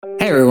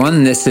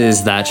everyone, this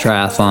is That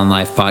Triathlon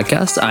Life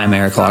podcast. I'm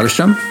Eric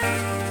Lagerstrom.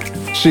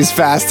 She's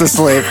fast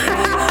asleep.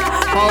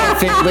 Paula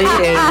Finley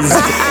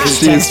is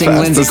texting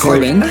Lindsay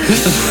Corbin.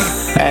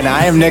 And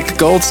I am Nick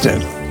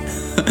Goldston.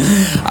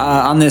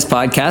 On this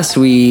podcast,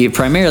 we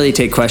primarily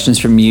take questions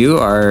from you,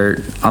 our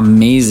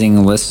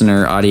amazing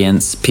listener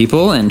audience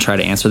people, and try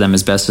to answer them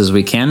as best as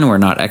we can. We're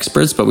not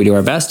experts, but we do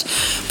our best.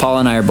 Paul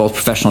and I are both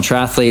professional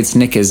triathletes.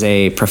 Nick is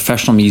a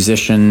professional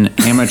musician,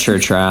 amateur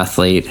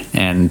triathlete,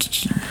 and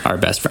our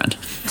best friend.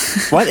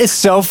 What is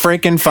so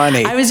freaking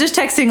funny? I was just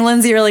texting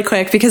Lindsay really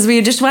quick because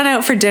we just went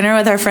out for dinner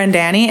with our friend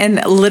Danny,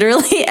 and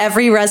literally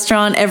every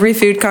restaurant, every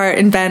food cart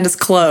in Bend is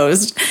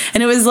closed.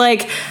 And it was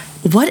like,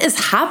 what is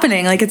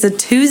happening? Like, it's a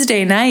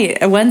Tuesday night,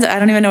 a Wednesday. I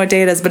don't even know what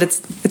day it is, but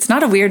it's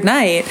not a weird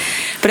night.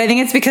 But I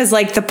think it's because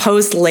like the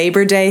post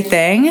Labor Day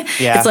thing.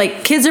 Yeah. It's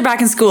like kids are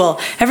back in school,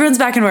 everyone's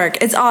back in work.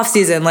 It's off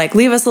season. Like,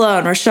 leave us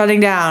alone. We're shutting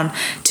down.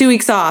 2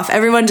 weeks off.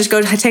 Everyone just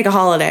go take a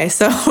holiday.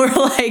 So we're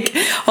like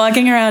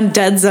walking around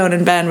dead zone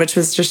in Bend, which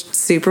was just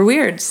super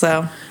weird.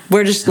 So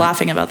we're just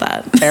laughing about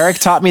that. Eric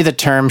taught me the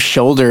term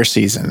shoulder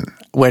season,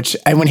 which,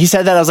 and when he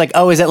said that, I was like,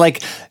 oh, is it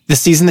like the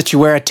season that you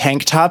wear a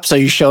tank top so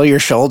you show your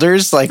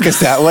shoulders? Like,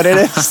 is that what it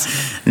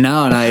is?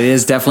 No, it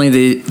is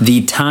definitely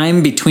the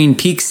time between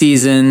peak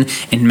season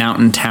in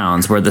mountain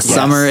towns where the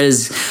summer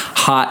is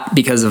hot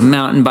because of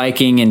mountain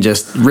biking and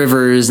just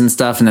rivers and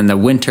stuff. And then the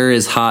winter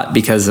is hot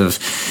because of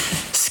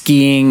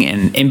skiing.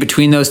 And in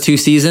between those two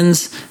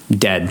seasons,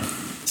 dead.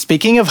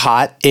 Speaking of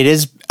hot, it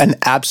is an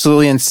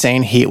absolutely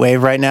insane heat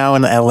wave right now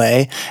in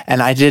LA.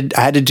 And I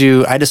had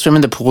to swim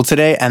in the pool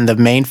today, and the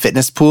main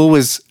fitness pool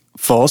was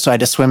full. So I had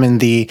to swim in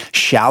the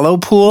shallow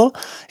pool.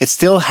 It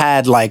still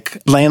had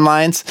like lane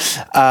lines.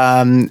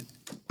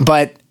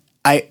 But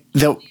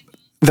the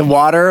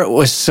water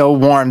was so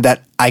warm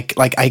that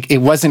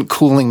it wasn't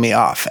cooling me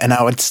off, and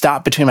I would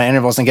stop between my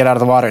intervals and get out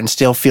of the water and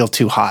still feel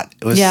too hot.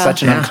 It was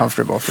such an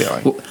uncomfortable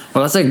feeling.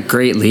 Well, that's a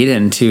great lead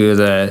into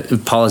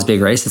the Paula's big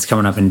race that's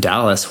coming up in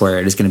Dallas, where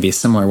it is going to be a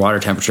similar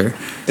water temperature.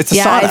 It's a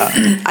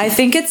sauna. I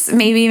think it's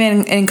maybe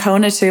even in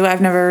Kona too.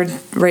 I've never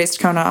raced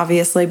Kona,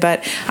 obviously,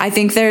 but I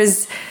think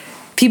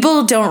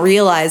people don't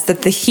realize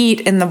that the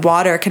heat in the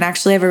water can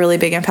actually have a really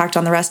big impact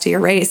on the rest of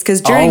your race.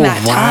 Because during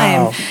that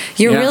time,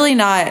 you're really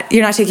not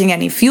taking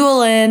any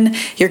fuel in.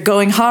 You're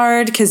going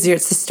hard because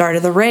it's the start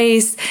of the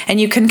race, and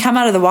you can come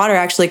out of the water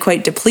actually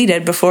quite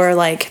depleted before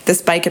like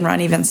this bike and run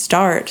even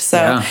start.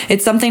 So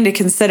it's something to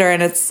consider,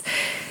 and it's,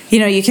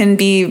 you can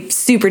be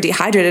super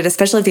dehydrated,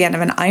 especially at the end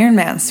of an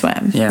Ironman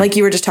swim. Yeah. Like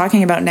you were just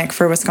talking about, Nick,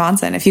 for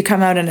Wisconsin. If you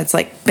come out and it's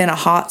like been a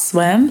hot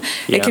swim,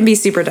 it can be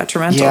super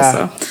detrimental.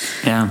 Yeah.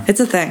 So it's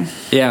a thing.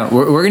 Yeah,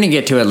 we're going to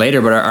get to it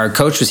later, but our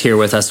coach was here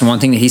with us, and one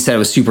thing that he said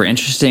was super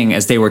interesting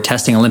as they were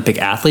testing Olympic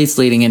athletes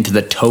leading into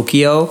the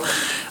Tokyo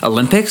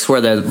Olympics,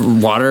 where the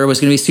water was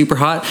going to be super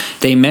hot.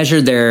 They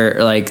measured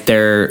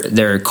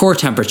their core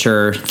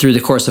temperature through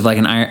the course of like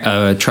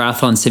a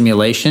triathlon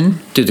simulation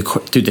through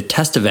the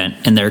test event,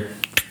 and their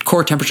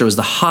core temperature was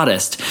the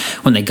hottest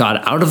when they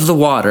got out of the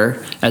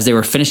water, as they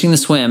were finishing the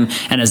swim,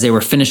 and as they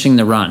were finishing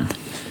the run.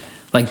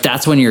 Like,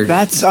 that's when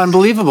that's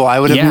unbelievable. I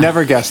would have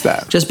never guessed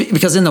that. Just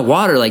because in the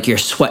water, like, your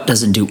sweat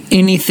doesn't do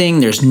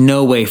anything. There's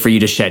no way for you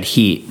to shed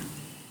heat.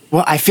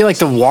 Well, I feel like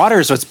the water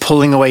is what's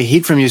pulling away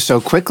heat from you so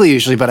quickly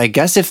usually, but I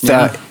guess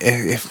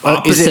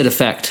opposite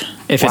effect.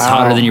 If it's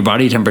hotter than your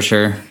body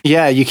temperature.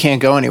 Yeah, you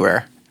can't go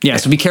anywhere. Yeah,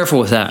 so be careful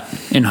with that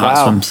in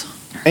hot swims.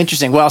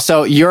 Interesting. Well,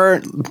 so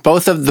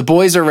both of the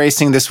boys are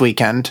racing this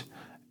weekend.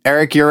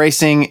 Eric, you're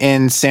racing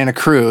in Santa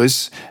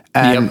Cruz,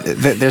 and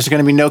there's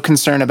going to be no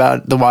concern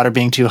about the water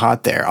being too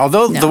hot there.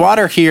 Although the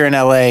water here in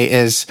LA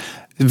is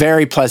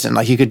very pleasant.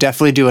 Like, you could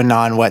definitely do a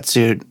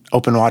non-wetsuit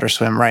open water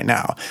swim right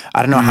now.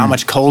 I don't know how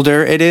much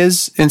colder it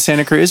is in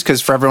Santa Cruz,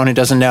 because for everyone who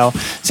doesn't know,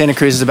 Santa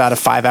Cruz is about a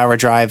 5-hour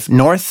drive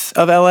north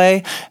of LA.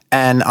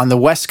 And on the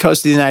west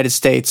coast of the United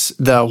States,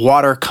 the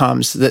water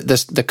comes,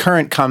 the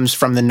current comes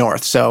from the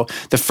north. So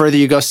the further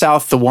you go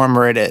south, the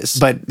warmer it is.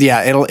 But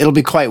yeah, it'll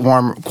be quite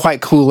warm,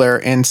 quite cooler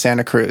in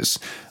Santa Cruz.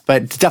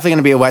 But it's definitely going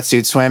to be a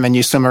wetsuit swim, and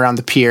you swim around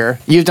the pier.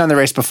 You've done the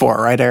race before,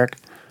 right, Eric?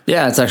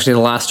 Yeah, it's actually the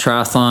last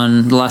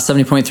triathlon, the last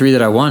 70.3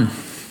 that I won.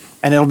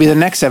 And it'll be the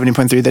next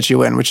 70.3 that you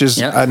win, which is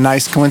a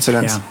nice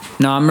coincidence. Yeah.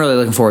 No, I'm really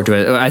looking forward to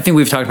it. I think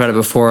we've talked about it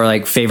before,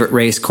 like favorite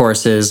race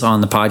courses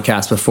on the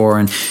podcast before,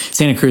 and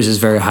Santa Cruz is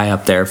very high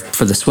up there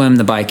for the swim,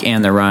 the bike,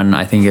 and the run.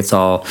 I think it's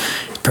all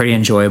pretty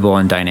enjoyable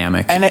and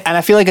dynamic. And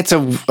I feel like it's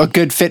a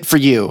good fit for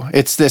you.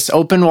 It's this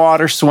open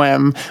water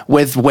swim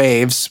with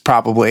waves,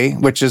 probably,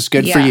 which is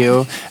good for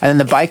you. And then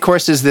the bike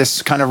course is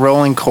this kind of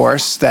rolling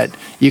course that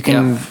you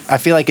can, I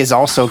feel like, is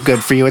also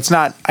good for you. It's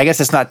not, I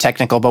guess it's not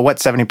technical, but what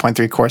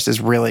 70.3 course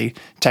is really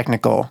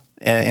technical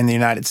in the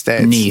United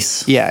States?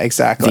 Nice. Yeah,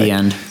 exactly. The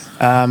end.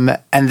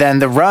 And then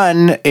the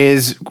run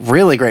is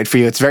really great for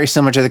you. It's very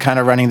similar to the kind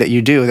of running that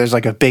you do. There's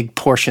like a big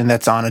portion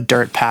that's on a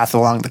dirt path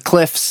along the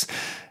cliffs.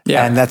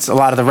 Yeah. And that's a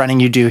lot of the running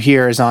you do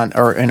here is on,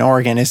 or in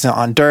Oregon, is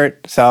on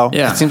dirt. So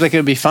it seems like it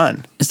would be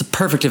fun. It's the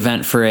perfect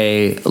event for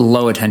a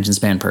low attention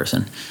span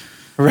person.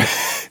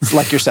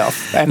 like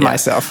yourself and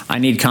myself. I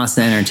need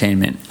constant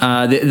entertainment.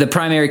 The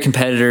primary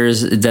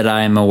competitors that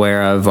I'm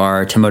aware of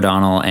are Tim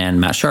O'Donnell and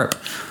Matt Sharp.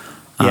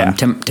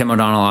 Tim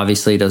O'Donnell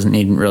obviously doesn't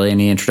need really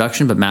any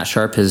introduction, but Matt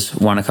Sharp has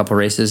won a couple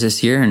races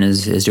this year and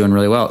is doing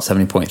really well at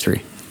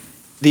 70.3.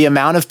 The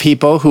amount of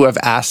people who have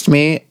asked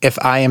me if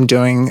I am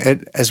doing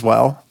it as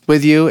well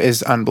with you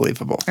is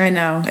unbelievable. I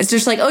know. It's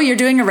just like, oh, you're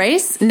doing a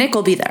race? Nick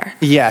will be there.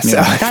 Yes.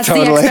 Yeah. That's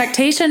totally. the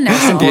expectation now.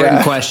 Most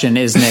important question,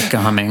 is Nick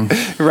coming?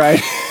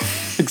 Right.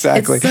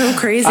 Exactly. It's so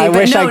crazy. I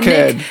wish I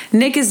could.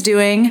 Nick is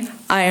doing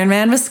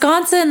Ironman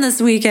Wisconsin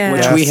this weekend.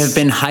 Which we have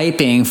been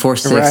hyping for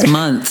 6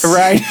 months.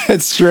 Right.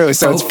 It's true.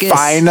 So Focus, it's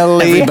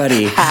finally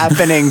everybody.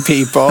 happening,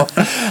 people.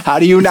 How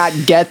do you not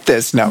get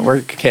this? No,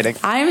 we're kidding.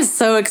 I'm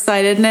so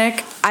excited,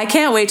 Nick. I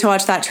can't wait to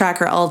watch that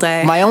tracker all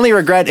day. My only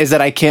regret is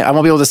that I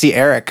won't be able to see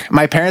Eric.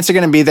 My parents are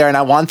going to be there and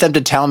I want them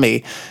to tell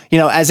me,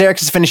 as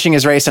Eric is finishing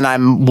his race and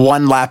I'm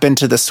one lap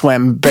into the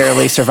swim,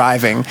 barely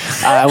surviving,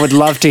 I would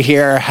love to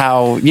hear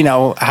how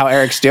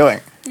Eric's doing.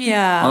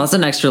 Yeah. Well, that's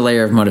an extra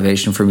layer of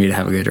motivation for me to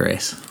have a good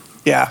race.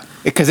 Yeah,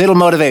 because it'll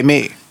motivate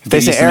me. If they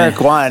say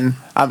Eric won,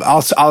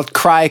 I'll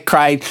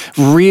cry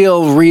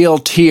real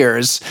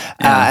tears,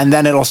 and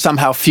then it'll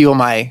somehow fuel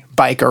my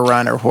bike or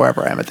run or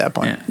wherever I am at that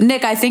point. Yeah.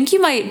 Nick, I think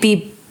you might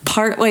be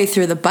partway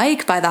through the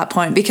bike by that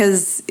point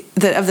because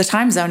of the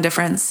time zone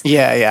difference.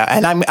 Yeah,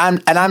 and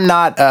I'm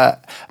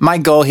not. My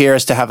goal here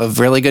is to have a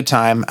really good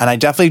time, and I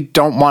definitely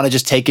don't want to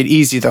just take it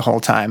easy the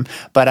whole time.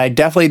 But I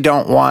definitely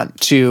don't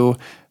want to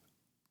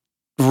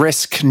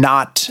risk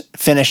not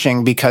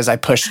finishing because I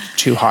pushed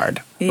too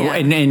hard. Yeah.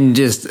 And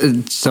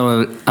just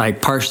so like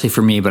partially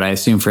for me, but I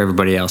assume for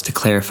everybody else, to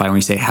clarify, when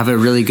you say have a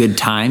really good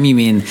time, you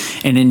mean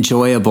an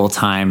enjoyable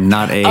time,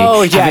 not a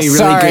have a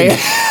really good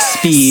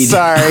speed.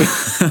 Sorry.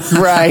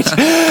 Right.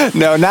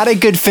 No, not a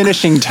good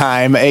finishing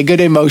time, a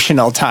good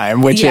emotional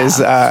time, which is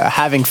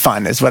having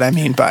fun is what I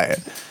mean by it.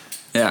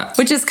 Yeah.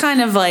 Which is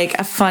kind of like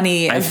a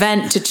funny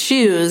event to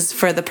choose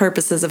for the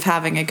purposes of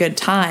having a good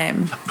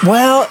time.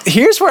 Well,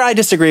 here's where I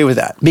disagree with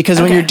that.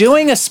 Because when you're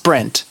doing a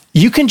sprint,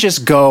 you can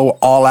just go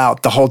all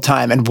out the whole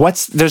time. And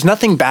there's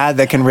nothing bad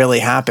that can really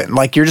happen.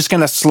 Like, you're just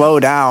going to slow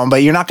down,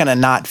 but you're not going to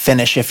not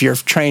finish if you're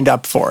trained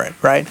up for it,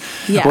 right?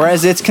 Yeah.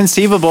 Whereas it's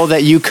conceivable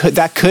that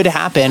that could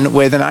happen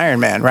with an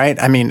Ironman,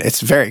 right? I mean, it's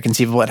very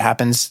conceivable it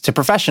happens to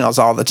professionals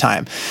all the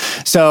time.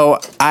 So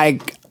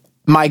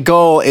my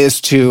goal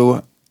is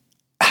to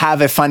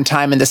have a fun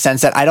time in the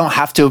sense that I don't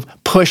have to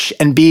push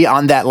and be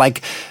on that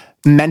like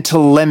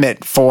mental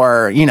limit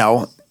for,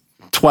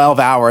 12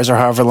 hours or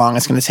however long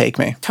it's going to take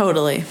me.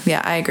 Totally.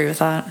 Yeah, I agree with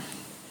that.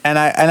 And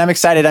I'm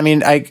excited. I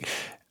mean,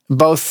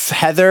 both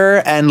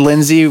Heather and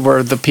Lindsay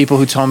were the people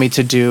who told me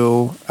to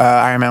do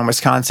Ironman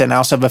Wisconsin. I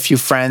also have a few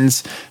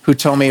friends who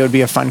told me it would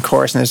be a fun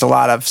course, and there's a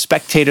lot of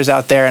spectators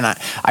out there. And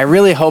I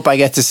really hope I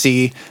get to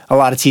see a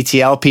lot of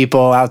TTL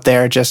people out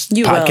there, just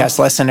podcast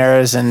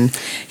listeners. And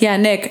yeah,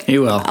 Nick,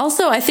 you will.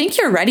 Also, I think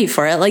you're ready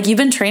for it. Like, you've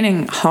been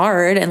training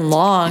hard and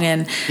long,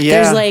 and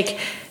there's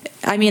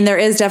there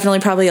is definitely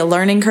probably a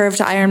learning curve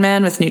to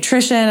Ironman with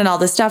nutrition and all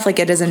this stuff. Like,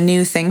 it is a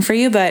new thing for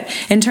you, but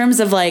in terms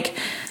of like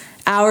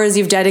hours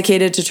you've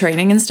dedicated to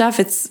training and stuff,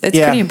 it's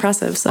pretty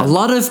impressive. So a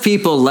lot of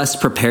people less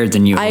prepared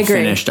than you have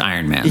finished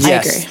Ironman. Yes,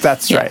 I agree.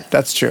 That's right.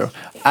 That's true.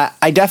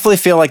 I definitely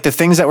feel like the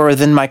things that were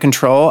within my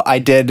control, I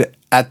did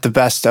at the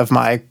best of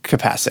my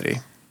capacity.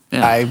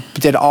 Yeah. I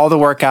did all the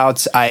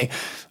workouts. I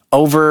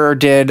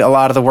overdid a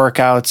lot of the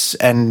workouts,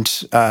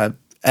 and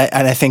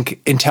I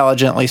think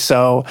intelligently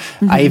so.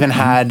 Mm-hmm. I even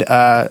had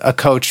a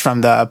coach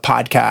from the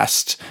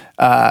podcast,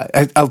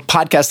 a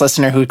podcast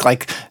listener who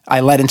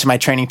I led into my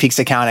Training Peaks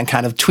account and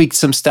kind of tweaked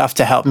some stuff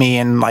to help me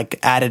and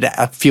added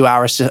a few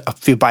hours to a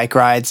few bike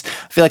rides.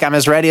 I feel like I'm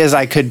as ready as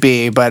I could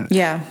be, but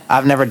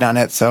I've never done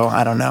it, so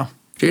I don't know.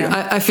 Dude,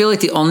 I feel like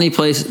the only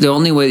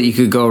way that you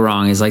could go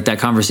wrong is like that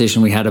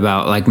conversation we had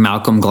about like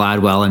Malcolm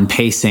Gladwell and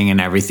pacing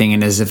and everything.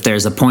 And as if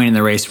there's a point in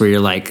the race where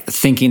you're like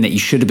thinking that you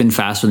should have been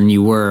faster than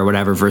you were or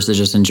whatever, versus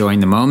just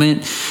enjoying the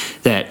moment,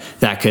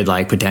 that could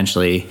like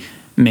potentially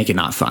make it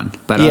not fun.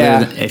 But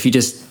if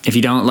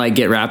you don't like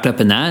get wrapped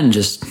up in that and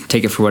just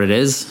take it for what it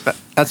is.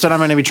 That's what I'm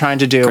going to be trying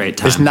to do,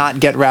 is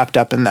not get wrapped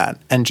up in that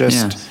and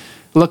just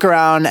look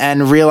around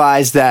and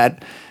realize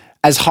that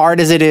as hard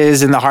as it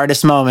is in the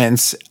hardest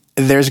moments,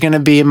 there's going to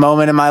be a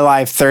moment in my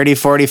life 30,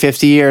 40,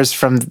 50 years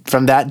from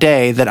that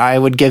day that I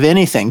would give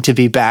anything to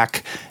be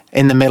back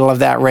in the middle of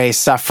that race,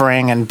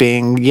 suffering and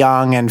being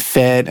young and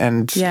fit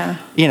and,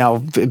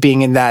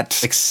 being in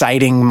that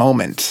exciting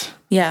moment.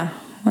 Yeah,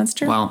 that's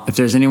true. Well, if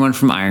there's anyone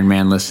from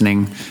Ironman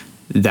listening,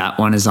 that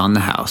one is on the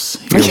house.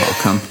 You're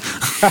welcome.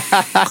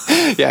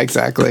 Yeah,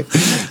 exactly.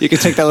 You can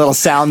take that little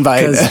sound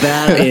bite.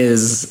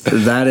 Because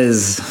that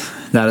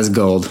is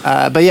gold.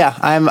 But yeah,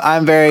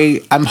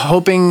 I'm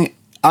hoping,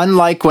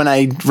 unlike when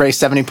I race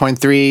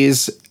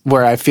 70.3s,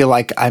 where I feel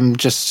like I'm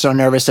just so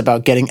nervous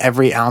about getting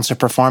every ounce of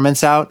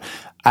performance out,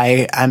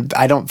 I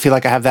don't feel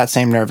like I have that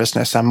same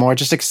nervousness. I'm more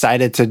just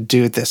excited to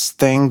do this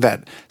thing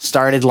that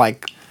started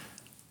like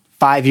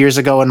 5 years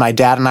ago when my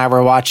dad and I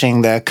were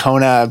watching the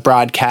Kona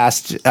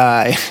broadcast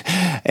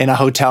in a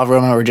hotel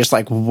room and we're just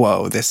like,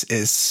 whoa, this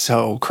is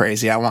so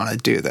crazy. I want to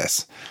do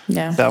this.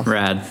 Yeah. So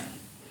rad.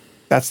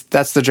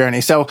 That's the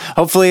journey. So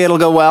hopefully it'll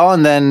go well.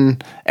 And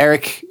then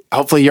Eric,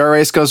 hopefully your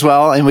race goes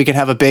well and we can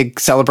have a big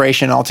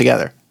celebration all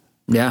together.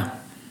 Yeah.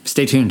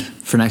 Stay tuned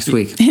for next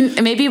week.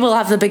 Maybe we'll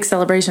have the big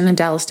celebration in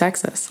Dallas,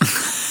 Texas.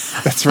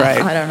 That's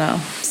right. I don't know.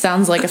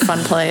 Sounds like a fun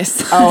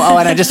place.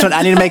 And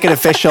I need to make it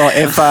official.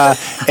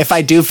 If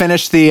I do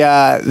finish the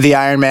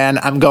Ironman,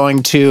 I'm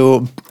going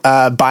to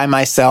buy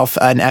myself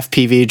an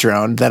FPV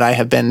drone that I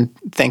have been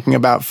thinking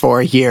about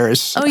for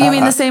years. Oh, you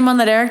mean the same one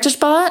that Eric just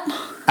bought?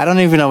 I don't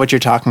even know what you're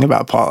talking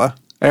about, Paula.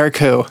 Eric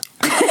who?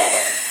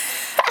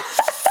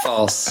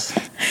 False.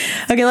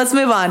 Okay, let's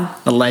move on.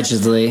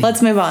 Allegedly.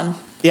 Let's move on.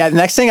 Yeah, the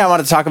next thing I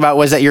want to talk about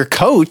was that your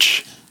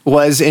coach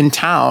was in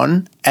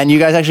town and you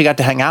guys actually got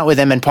to hang out with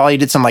him. And Paul, you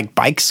did some like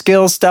bike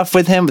skills stuff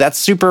with him. That's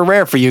super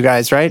rare for you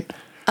guys, right?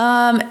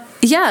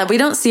 Yeah, we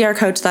don't see our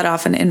coach that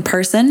often in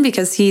person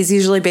because he's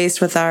usually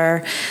based with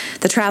the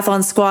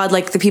triathlon squad,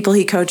 like the people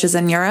he coaches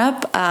in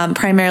Europe,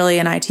 primarily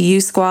an ITU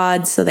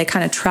squad. So they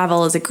kind of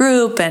travel as a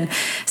group and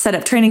set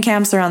up training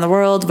camps around the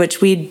world, which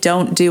we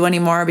don't do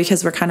anymore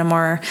because we're kind of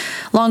more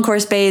long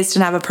course based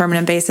and have a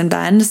permanent base in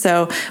Bend.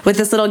 So with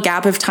this little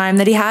gap of time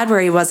that he had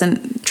where he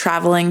wasn't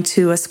traveling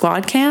to a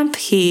squad camp,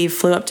 he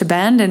flew up to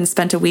Bend and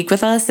spent a week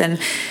with us. And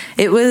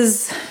it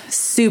was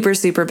super,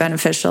 super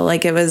beneficial.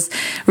 Like it was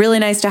really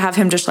nice to have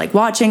him just like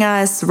watching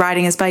us,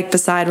 riding his bike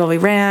beside while we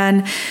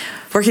ran,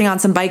 working on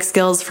some bike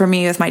skills for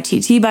me with my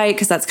TT bike,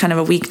 because that's kind of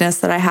a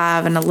weakness that I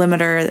have. And a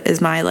limiter is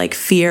my like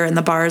fear in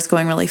the bars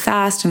going really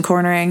fast and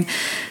cornering.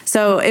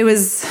 So it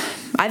was,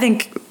 I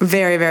think,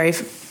 very, very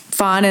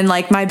fun. And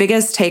like my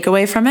biggest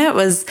takeaway from it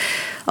was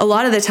a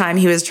lot of the time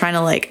he was trying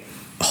to like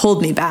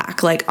hold me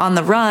back. Like on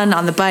the run,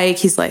 on the bike,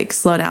 he's like,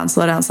 slow down,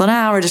 slow down, slow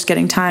down. We're just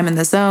getting time in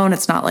the zone.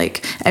 It's not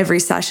like every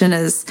session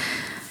is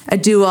a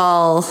do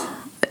all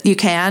you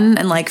can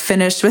and like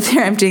finish with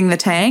your emptying the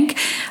tank.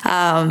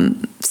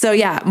 So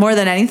yeah, more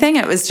than anything,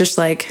 it was just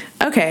like,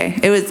 okay,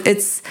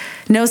 it's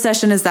no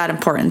session is that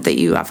important that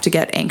you have to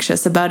get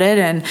anxious about it,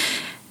 and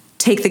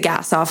take the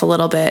gas off a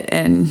little bit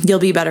and you'll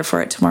be better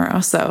for it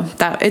tomorrow. So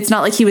that it's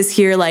not like he was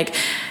here like,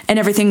 and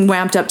everything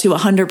ramped up to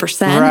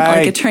 100%,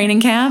 like a training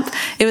camp.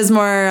 It was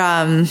more,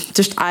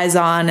 just eyes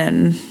on,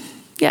 and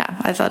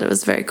yeah, I thought it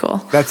was very cool.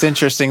 That's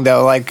interesting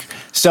though. Like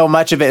so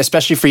much of it,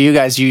 especially for you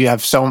guys, you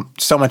have so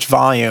much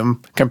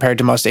volume compared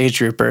to most age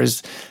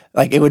groupers.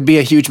 Like it would be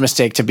a huge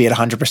mistake to be at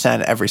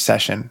 100% every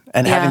session,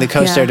 and having the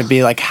coach there to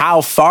be like,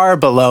 how far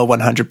below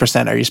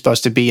 100% are you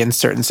supposed to be in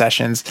certain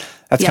sessions?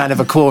 That's kind of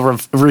a cool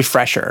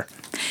refresher.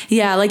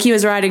 Yeah, like he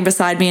was riding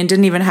beside me and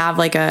didn't even have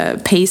like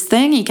a pace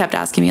thing. He kept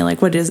asking me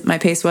like what my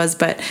pace was,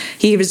 but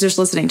he was just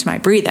listening to my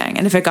breathing.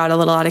 And if it got a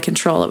little out of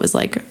control, it was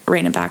like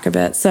rein it back a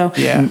bit. So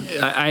yeah,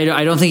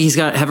 I don't think he's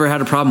ever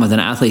had a problem with an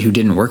athlete who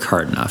didn't work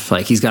hard enough.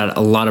 Like he's got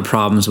a lot of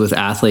problems with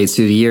athletes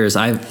through the years.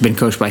 I've been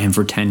coached by him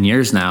for 10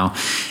 years now.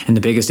 And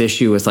the biggest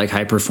issue with like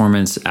high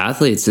performance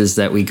athletes is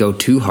that we go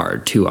too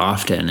hard too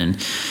often and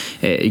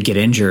get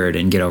injured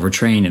and get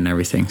overtrained and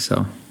everything.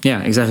 So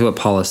yeah, exactly what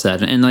Paula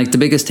said. And like the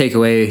biggest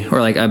takeaway,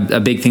 or like a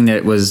big thing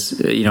that was,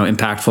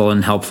 impactful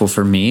and helpful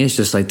for me is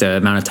just like the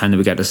amount of time that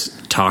we got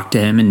to talk to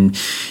him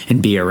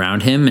and be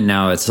around him. And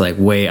now it's like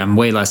I'm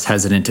way less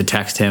hesitant to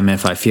text him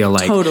if I feel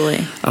like,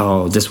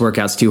 oh, this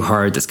workout's too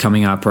hard that's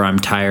coming up, or I'm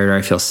tired, or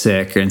I feel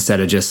sick, or instead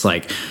of just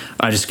like,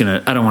 I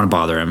don't want to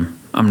bother him.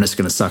 I'm just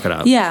going to suck it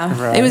up.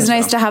 Yeah. Right. It was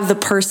nice to have the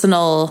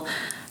personal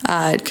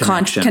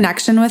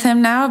connection with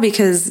him now,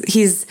 because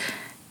he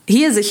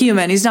is a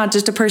human. He's not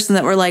just a person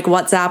that we're like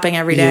WhatsApping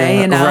every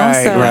day,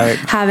 So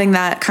having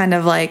that kind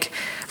of like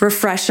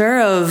refresher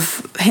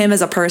of him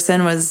as a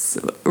person was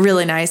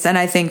really nice. And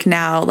I think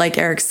now, like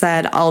Eric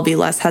said, I'll be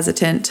less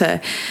hesitant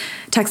to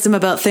text him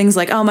about things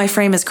like, oh, my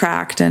frame is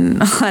cracked.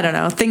 And I don't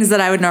know, things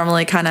that I would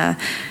normally kind of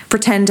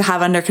pretend to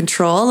have under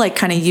control, like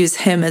kind of use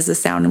him as a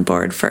sounding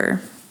board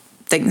for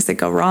things that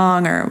go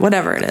wrong or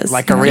whatever it is.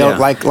 Like a real,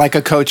 like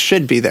a coach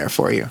should be there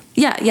for you.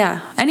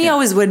 Yeah. And he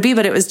always would be,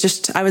 but it was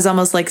just, I was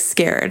almost like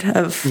scared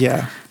of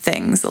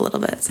things a little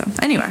bit. So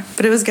anyway,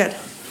 but it was good.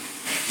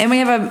 And we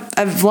have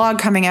a vlog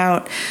coming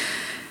out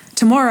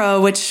tomorrow,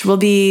 which will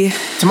be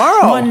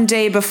one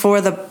day before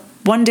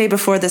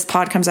this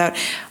pod comes out,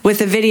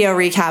 with a video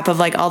recap of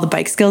like all the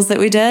bike skills that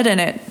we did.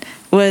 And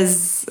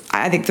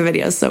I think the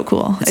video is so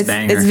cool. It's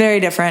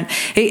very different.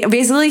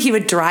 Basically, he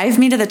would drive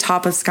me to the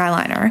top of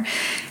Skyliner,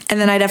 and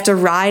then I'd have to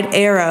ride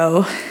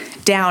aero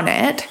down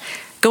it,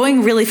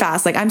 going really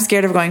fast. Like I'm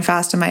scared of going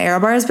fast in my aero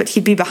bars, but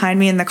he'd be behind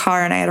me in the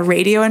car and I had a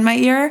radio in my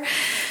ear.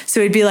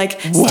 So he'd be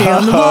like, stay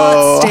on the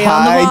watts, stay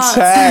on the watts.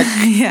 Tech.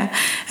 Yeah.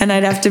 And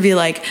I'd have to be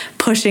like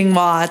pushing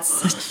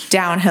watts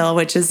downhill,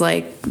 which is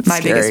like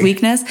my biggest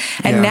weakness.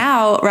 And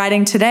now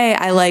riding today,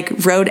 I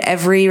like rode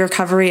every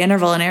recovery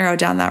interval and aero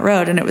down that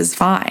road and it was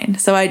fine.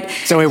 So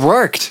it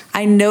worked.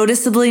 I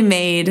noticeably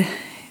made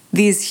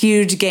these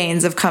huge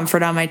gains of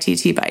comfort on my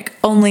TT bike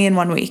only in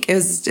 1 week.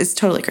 It's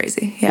totally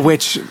crazy. Yeah.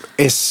 Which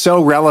is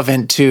so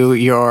relevant to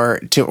I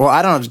don't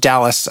know if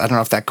Dallas, I don't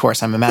know if that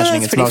course, I'm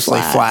imagining it's mostly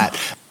flat.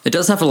 It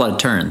does have a lot of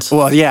turns.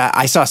 Well, yeah,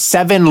 I saw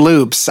 7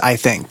 loops, I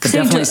think.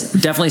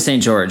 Definitely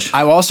St. George.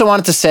 I also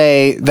wanted to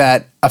say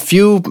that a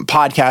few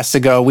podcasts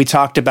ago, we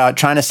talked about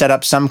trying to set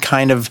up some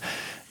kind of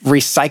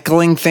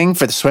recycling thing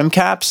for the swim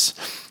caps,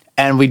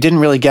 and we didn't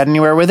really get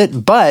anywhere with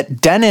it. But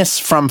Dennis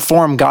from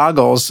Form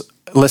Goggles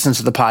listens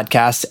to the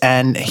podcast,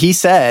 and he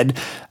said,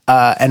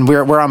 and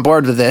we're on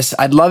board with this,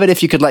 I'd love it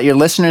if you could let your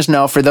listeners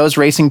know, for those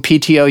racing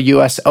PTO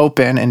US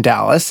Open in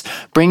Dallas,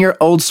 bring your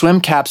old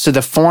swim caps to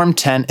the Form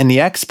tent in the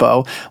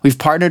expo. We've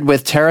partnered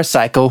with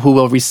TerraCycle, who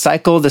will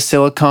recycle the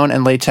silicone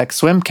and latex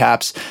swim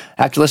caps.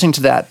 After listening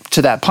to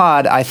that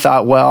pod, I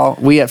thought, well,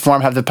 we at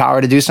Form have the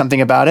power to do something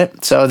about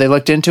it. So they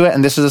looked into it,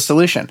 and this is a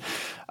solution.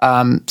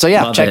 So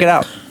yeah, Love check it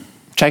out.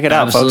 Check it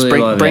out, folks.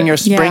 Bring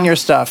your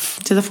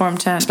stuff to the Form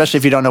tent, especially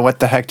if you don't know what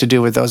the heck to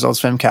do with those old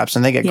swim caps,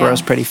 and they get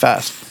gross pretty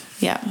fast.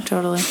 Yeah,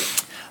 totally.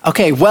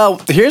 Okay,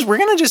 well, we're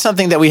going to do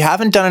something that we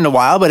haven't done in a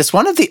while, but it's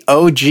one of the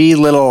OG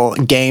little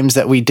games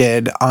that we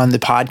did on the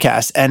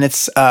podcast, and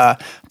it's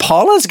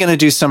Paula's going to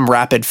do some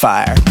rapid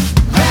fire.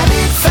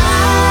 Rapid fire.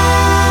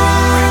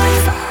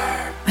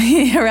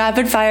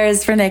 Rapid fire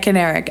is for Nick and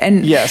Eric,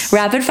 and yes,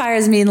 rapid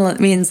fires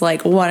means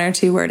like 1 or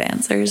 2 word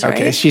answers. Right?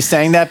 Okay, she's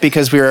saying that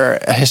because we were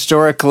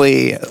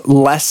historically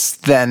less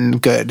than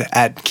good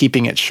at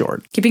keeping it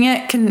short, keeping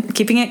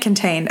it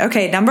contained.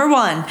 Okay, number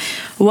 1,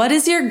 what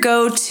is your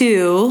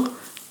go-to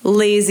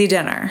lazy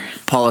dinner?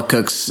 Paula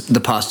cooks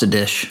the pasta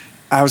dish.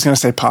 I was going to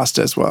say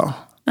pasta as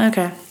well.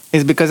 Okay.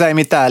 It's because I'm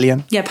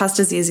Italian. Yeah,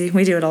 pasta's easy.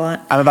 We do it a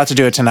lot. I'm about to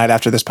do it tonight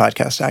after this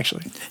podcast,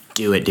 actually.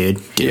 Do it,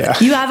 dude. Do it.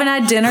 You haven't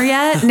had dinner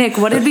yet? Nick,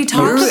 what did we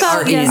talk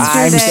about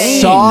yesterday?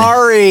 I'm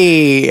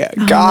sorry.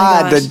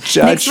 God, the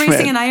judgment. Nick's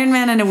racing an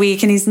Ironman in a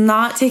week, and he's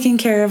not taking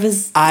care of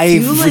his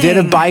fueling. Did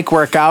a bike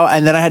workout,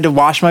 and then I had to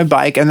wash my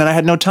bike, and then I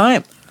had no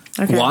time.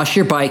 Okay. Wash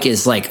your bike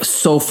is like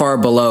so far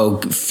below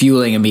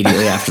fueling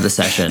immediately after the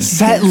session.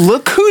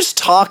 Look who's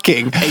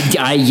talking.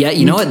 Yeah,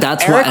 you know what?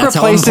 That's Eric that's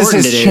replaces how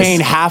important his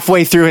chain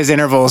halfway through his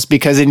intervals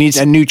because it needs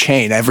a new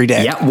chain every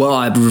day. Yeah, well,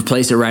 I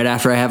replace it right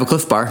after I have a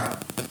Cliff Bar.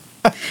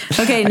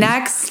 Okay,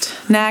 next.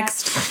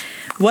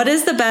 What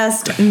is the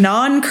best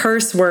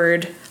non-curse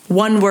word,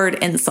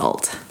 1-word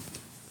insult?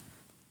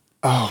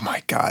 Oh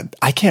my God.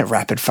 I can't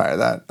rapid fire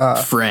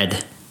that.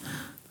 Fred.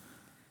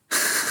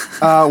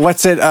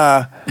 What's it?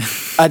 A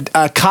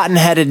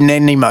cotton-headed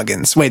ninny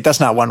muggins. Wait,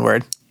 that's not 1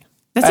 word.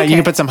 That's okay. You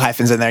can put some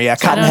hyphens in there. Yeah,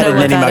 cotton-headed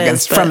ninny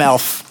muggins from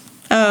Elf.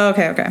 Oh,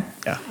 okay.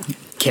 Yeah.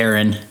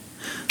 Karen.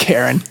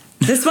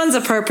 This one's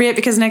appropriate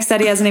because Nick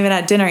said he hasn't even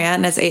had dinner yet,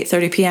 and it's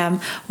 8:30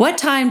 p.m. What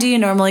time do you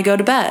normally go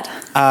to bed?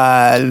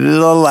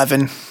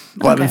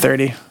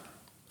 11:30.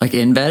 Like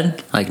in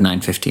bed? Like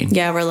 9:15.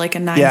 Yeah, we're like a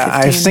 9:15. Yeah,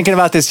 I was thinking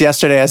about this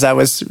yesterday as I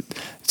was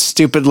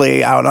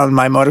stupidly out on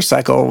my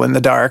motorcycle in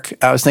the dark.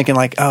 I was thinking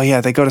like, oh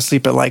yeah, they go to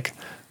sleep at like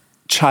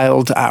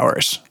child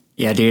hours.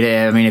 Yeah, dude.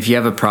 I mean, if you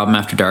have a problem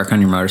after dark on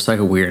your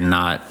motorcycle, we're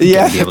not.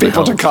 Yeah,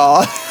 people to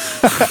call.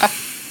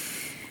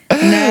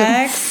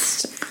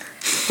 Next,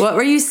 what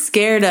were you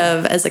scared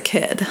of as a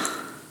kid?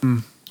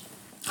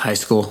 High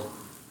school.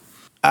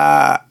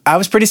 I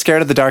was pretty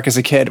scared of the dark as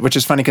a kid, which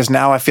is funny because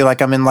now I feel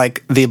like I'm in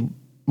like the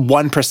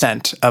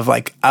 1% of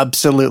like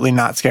absolutely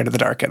not scared of the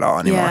dark at all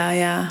anymore.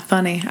 Yeah.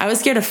 Funny. I was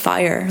scared of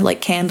fire,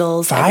 like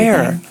candles. Fire.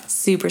 Everything.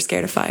 Super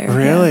scared of fire.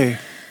 Really? Yeah.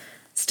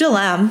 Still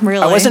am,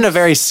 really. I wasn't a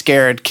very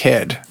scared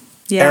kid.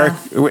 Yeah.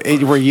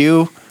 Eric, were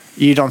you?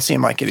 You don't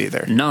seem like it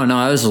either. No,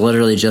 I was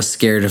literally just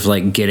scared of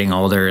like getting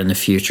older in the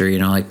future,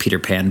 like Peter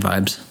Pan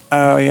vibes.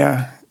 Oh,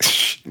 yeah.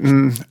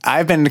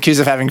 I've been accused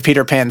of having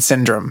Peter Pan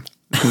syndrome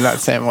in that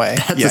same way.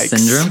 That's a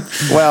syndrome?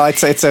 Well,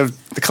 it's a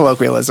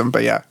colloquialism,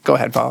 but yeah. Go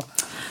ahead, Paul.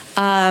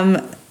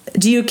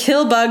 Do you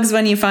kill bugs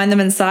when you find them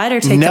inside or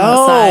take them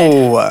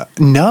outside?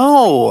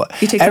 No.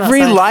 You take them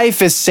Every outside?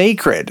 life is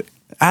sacred.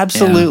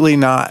 Absolutely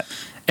not.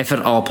 If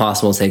at all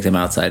possible, take them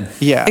outside.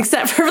 Yeah.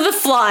 Except for the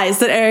flies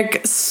that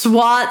Eric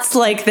swats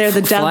like they're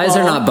the devil. Flies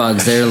are not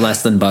bugs. They're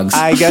less than bugs.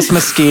 I guess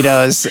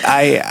mosquitoes.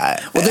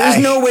 There's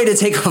no way to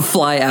take a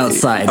fly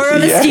outside. Or a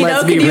mosquito.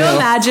 Let's Can be you real.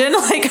 imagine?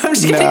 Like, I'm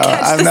just going to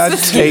catch I'm this not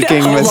mosquito.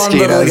 taking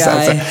mosquitoes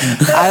guy.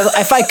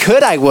 outside. If I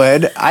could, I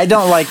would. I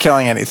don't like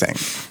killing anything.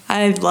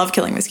 I love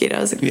killing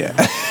mosquitoes. Yeah.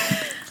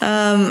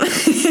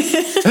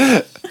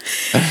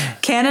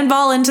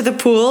 Cannonball into the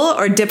pool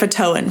or dip a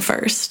toe in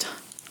first?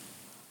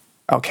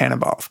 Oh,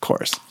 cannonball, of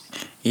course.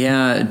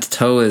 Yeah,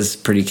 toe is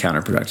pretty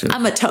counterproductive.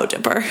 I'm a toe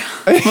dipper.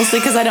 Mostly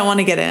because I don't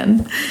want to get in.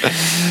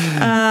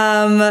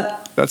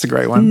 That's a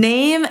great one.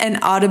 Name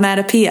an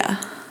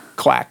automatopoeia.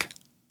 Quack.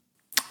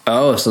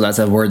 Oh, so that's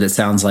a word that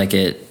sounds like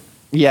it.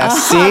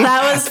 Yes, see?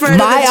 That was part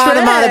My of the trick.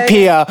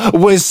 onomatopoeia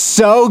was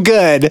so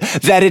good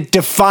that it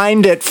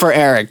defined it for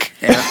Eric.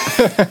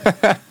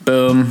 Yeah.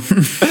 Boom.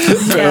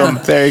 Boom.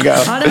 There you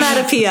go.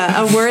 Onomatopoeia,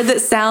 a word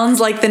that sounds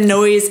like the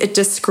noise it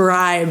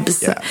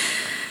describes. Yeah.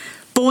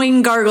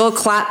 Boing, gargle,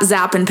 clap,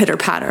 zap, and pitter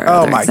patter.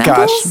 Oh my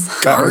gosh.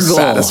 That was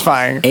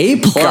satisfying. A+.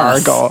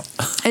 Gargle.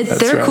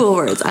 They're right. cool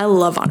words. I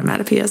love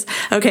onomatopoeias.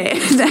 Okay,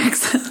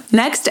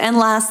 next and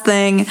last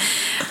thing,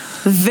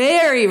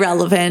 very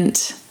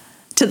relevant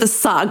to the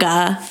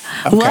saga.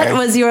 Okay. What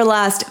was your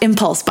last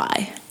impulse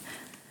buy?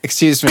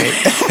 Excuse me,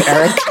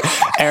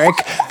 Eric,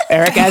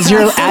 as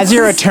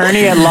your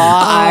attorney at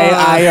law,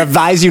 I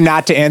advise you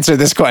not to answer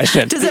this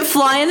question. Does it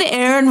fly in the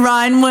air and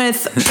rhyme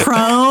with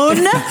prone?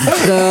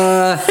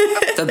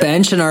 The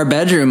bench in our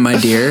bedroom, my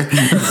dear.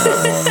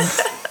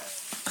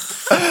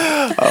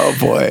 Oh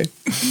boy.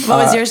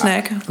 What was yours,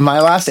 Nick?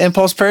 My last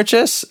impulse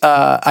purchase,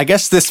 I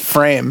guess this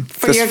frame.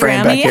 For this your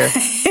frame Grammy? back here.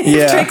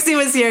 If Trixie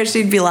was here,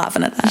 she'd be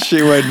laughing at that.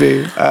 She would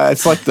be.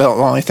 It's like the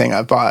only thing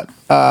I bought.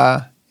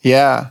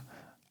 Yeah.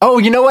 Oh,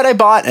 you know what I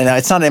bought? And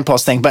it's not an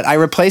impulse thing, but I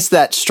replaced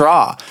that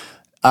straw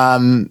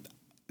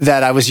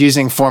that I was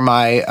using for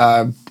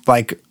my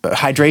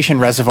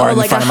hydration reservoir in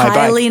the front of my bike. Like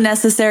a highly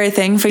necessary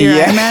thing for your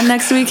Ironman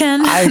next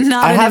weekend.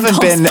 I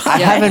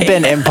haven't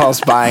been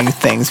impulse buying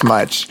things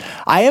much.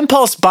 I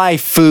impulse buy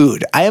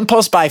food. I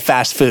impulse buy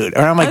fast food.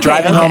 Or I'm like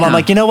driving home. I'm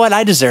like, you know what?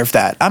 I deserve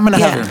that. I'm gonna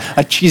have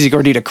a cheesy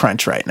gordita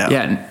crunch right now.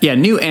 Yeah.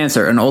 New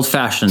answer. An old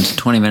fashioned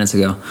 20 minutes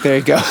ago. There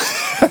you go.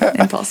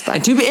 Impulse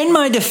buy. In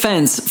my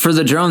defense, for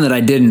the drone that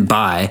I didn't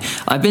buy,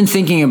 I've been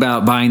thinking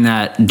about buying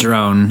that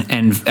drone,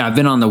 and I've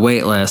been on the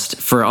wait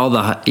list for all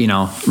the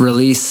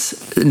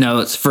release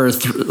notes for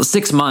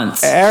 6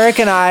 months. Eric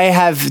and I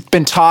have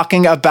been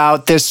talking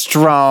about this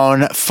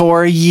drone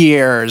for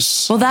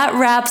years. Well, that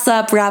wraps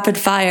up rapid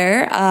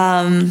fire.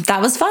 That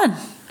was fun.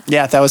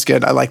 Yeah, that was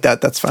good. I like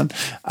that. That's fun.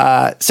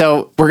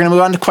 So we're going to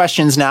move on to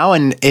questions now.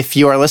 And if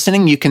you are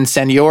listening, you can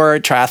send your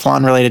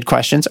triathlon-related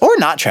questions or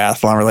not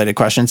triathlon-related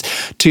questions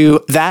to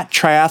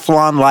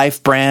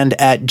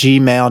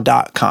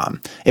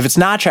thattriathlonlifebrand@gmail.com. If it's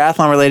not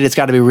triathlon-related, it's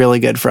got to be really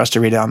good for us to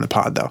read it on the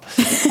pod, though.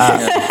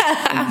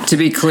 To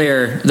be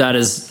clear, that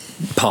is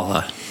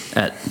Paula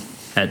at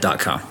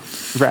 .com.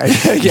 Right.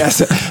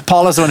 Yes.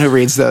 Paula's the one who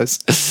reads those.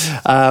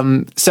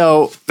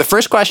 So the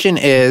first question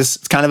is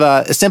kind of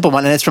a simple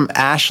one, and it's from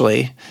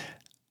Ashley.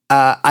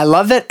 I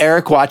love that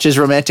Eric watches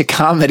romantic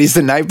comedies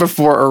the night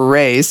before a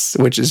race,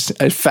 which is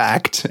a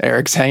fact.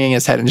 Eric's hanging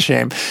his head in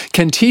shame.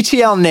 Can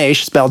TTL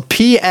Nash, spelled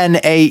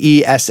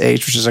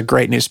Pnaesh, which is a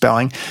great new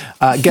spelling,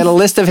 get a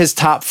list of his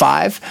top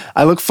 5?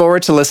 I look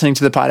forward to listening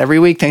to the pod every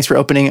week. Thanks for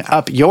opening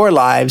up your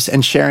lives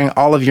and sharing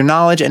all of your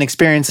knowledge and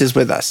experiences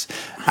with us.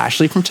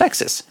 Ashley from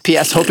Texas.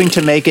 P.S. Hoping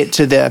to make it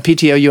to the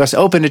PTO US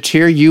Open to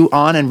cheer you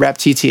on and rep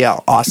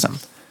TTL. Awesome.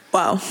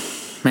 Wow.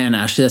 Man,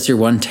 Ashley, that's your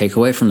one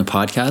takeaway from the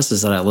podcast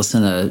is that I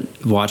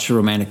watch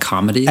romantic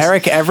comedies.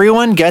 Eric,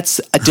 everyone gets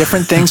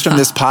different things from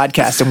this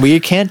podcast, and we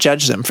can't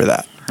judge them for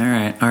that. All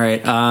right.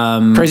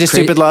 Crazy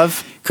Stupid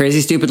Love.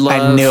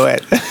 I knew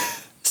it.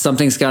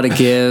 Something's Gotta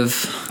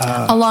Give.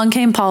 Along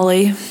Came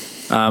Polly.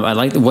 I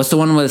like. What's the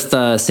one with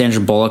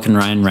Sandra Bullock and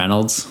Ryan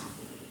Reynolds?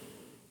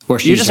 Where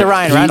You're just a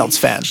Ryan Reynolds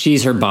fan.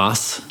 She's her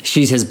boss.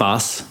 She's his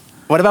boss.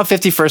 What about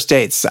 50 First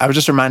Dates? I was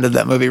just reminded of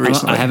that movie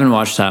recently. I haven't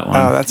watched that one.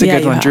 Oh, that's a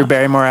good one. Drew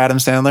Barrymore, Adam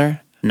Sandler.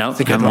 No,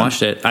 I haven't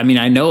watched it. I mean,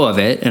 I know of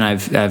it, and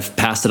I've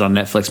passed it on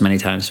Netflix many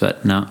times,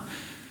 but no.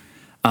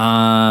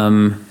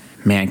 Man,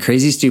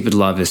 Crazy Stupid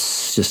Love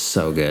is just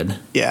so good.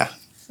 Yeah,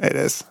 it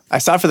is. I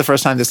saw it for the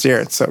first time this year.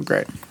 It's so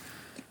great.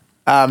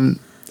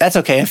 That's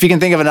okay. If you can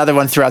think of another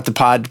one throughout the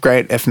pod,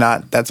 great. If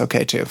not, that's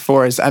okay too.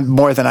 4 is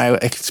more than I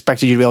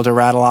expected you to be able to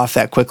rattle off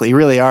that quickly. You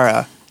really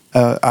are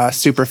a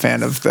super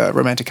fan of the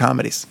romantic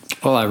comedies.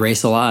 Well, I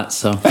race a lot,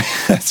 so.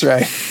 That's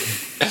right.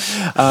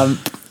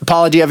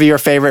 Paula, do you have your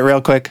favorite real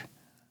quick?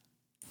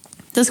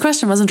 This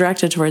question wasn't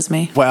directed towards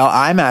me. Well,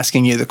 I'm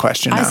asking you the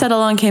question now. I said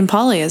Along Came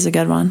Polly is a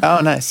good one.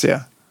 Oh, nice.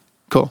 Yeah.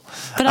 Cool.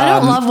 But I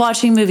don't love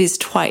watching movies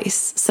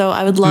twice. So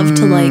I would love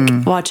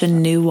to watch a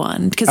new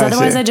one because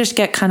otherwise I just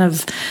get kind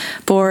of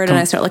bored and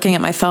I start looking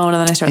at my phone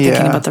and then I start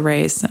thinking about the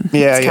race and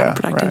it's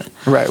counterproductive.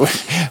 Right.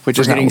 Which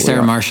is getting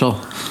Sarah Marshall.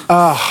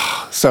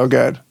 Oh, so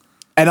good.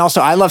 And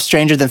also, I love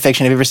Stranger Than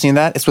Fiction. Have you ever seen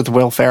that? It's with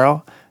Will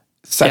Ferrell.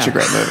 Such a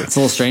great movie. It's a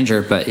little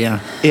stranger, but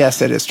yeah.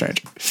 Yes, it is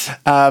strange.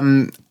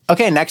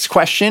 Okay, next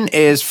question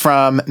is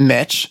from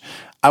Mitch.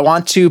 I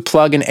want to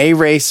plug an A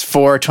race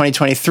for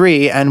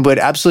 2023 and would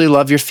absolutely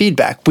love your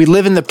feedback. We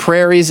live in the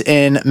prairies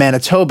in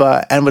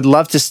Manitoba and would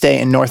love to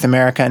stay in North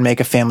America and make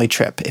a family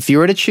trip. If you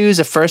were to choose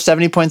a first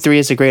 70.3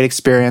 as a great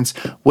experience,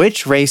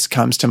 which race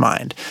comes to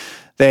mind?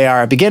 They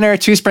are a beginner,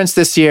 2 sprints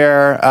this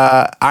year.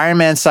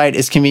 Ironman site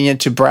is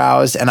convenient to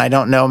browse, and I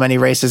don't know many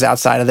races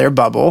outside of their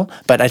bubble,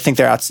 but I think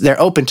they're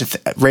open to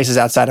races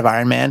outside of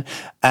Ironman.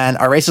 And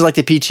are races like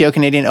the PTO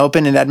Canadian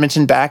Open in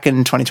Edmonton back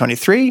in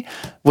 2023?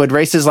 Would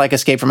races like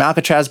Escape from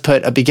Alcatraz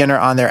put a beginner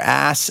on their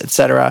ass,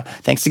 etc.?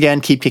 Thanks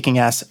again. Keep kicking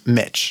ass,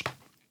 Mitch.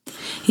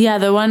 Yeah,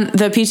 the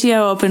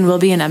PTO Open will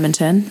be in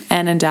Edmonton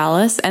and in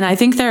Dallas, and I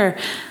think they're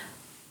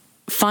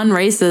fun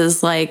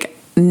races, like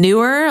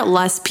newer,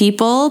 less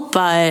people,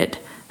 but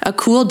a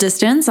cool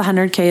distance.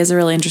 100K is a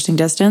really interesting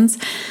distance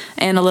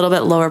and a little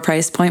bit lower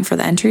price point for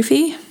the entry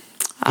fee.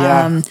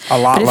 Yeah, a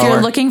lot But if lower.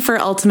 you're looking for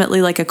ultimately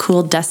like a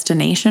cool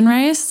destination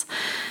race,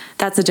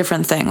 that's a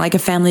different thing, like a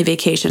family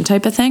vacation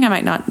type of thing. I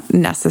might not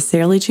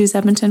necessarily choose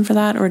Edmonton for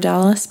that or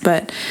Dallas,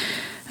 but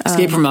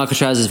Escape from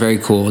Alcatraz is very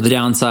cool. The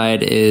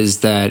downside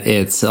is that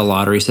it's a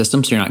lottery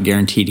system, so you're not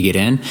guaranteed to get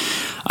in.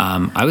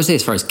 I would say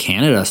as far as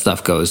Canada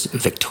stuff goes,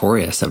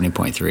 Victoria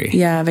 70.3.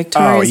 Yeah,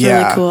 Victoria's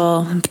really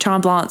cool.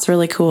 Tremblant Blanc's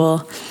really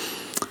cool.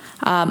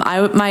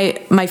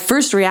 My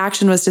first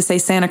reaction was to say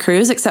Santa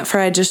Cruz, except for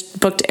I just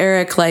booked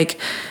Eric like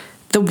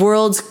the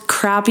world's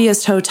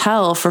crappiest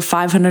hotel for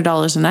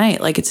 $500 a night.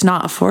 Like, it's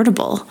not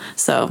affordable.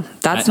 So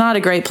that's not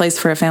a great place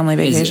for a family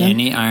vacation. Is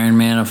any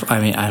Ironman?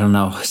 I don't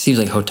know. It seems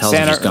like hotels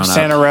have just gone up.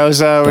 Santa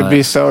Rosa would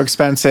be so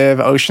expensive.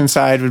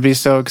 Oceanside would be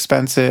so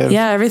expensive.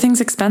 Yeah, everything's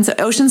expensive.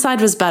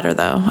 Oceanside was better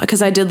though,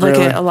 because I did look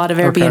at a lot of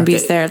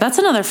Airbnbs there. That's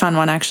another fun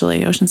one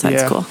actually.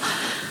 Oceanside's cool.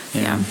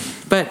 Yeah.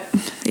 But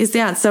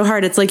it's so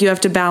hard. It's like you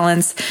have to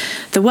balance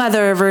the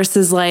weather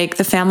versus like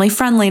the family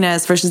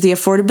friendliness versus the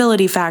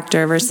affordability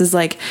factor versus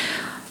like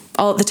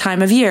all the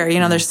time of year. You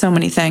know, there's so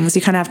many things.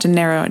 You kind of have to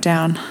narrow it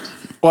down.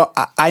 Well,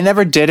 I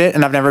never did it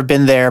and I've never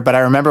been there, but I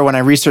remember when I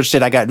researched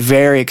it, I got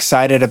very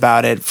excited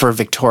about it for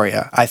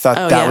Victoria. I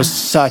thought that was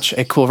such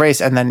a cool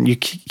race. And then you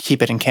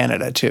keep it in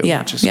Canada too.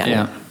 Yeah. Which is cool.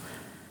 Yeah.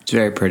 It's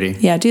very pretty.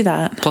 Yeah, do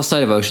that. Plus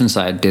side of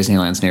Oceanside,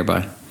 Disneyland's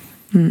nearby.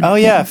 Oh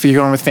yeah. If you're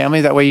going with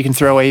family, that way you can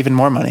throw away even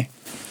more money.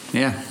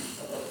 Yeah.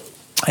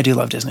 I do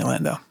love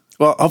Disneyland, though.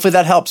 Well, hopefully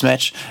that helps,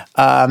 Mitch.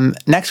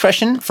 Next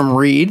question from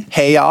Reed.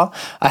 Hey, y'all.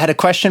 I had a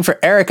question for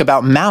Eric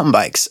about mountain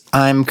bikes.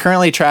 I'm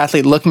currently a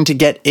triathlete looking to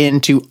get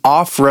into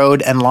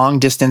off-road and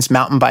long-distance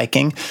mountain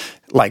biking.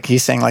 Like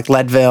he's saying, like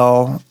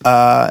Leadville,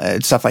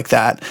 stuff like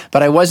that.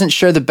 But I wasn't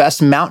sure the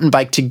best mountain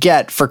bike to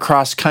get for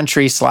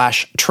cross-country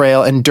 /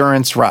 trail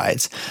endurance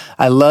rides.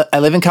 I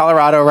live in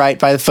Colorado, right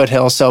by the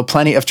foothills, so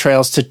plenty of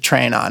trails to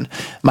train on.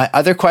 My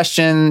other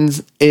question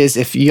is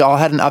if you all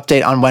had an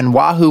update on when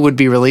Wahoo would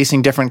be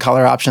releasing different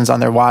color options on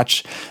their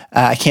watch.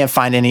 I can't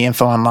find any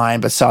info online,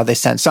 but saw they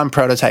sent some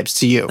prototypes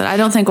to you. I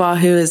don't think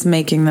Wahoo is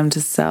making them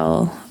to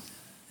sell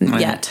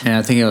yet. And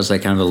I think it was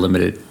like kind of a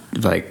limited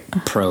like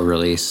pro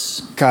release.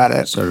 Got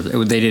it. Sort of.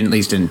 They didn't, at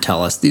least didn't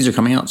tell us these are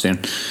coming out soon.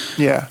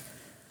 Yeah.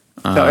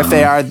 So if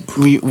they are,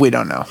 we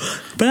don't know.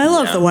 But I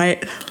love the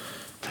white.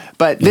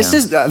 But this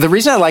is the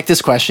reason I like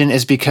this question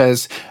is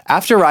because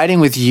after riding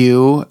with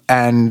you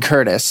and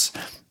Curtis,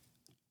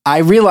 I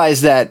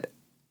realized that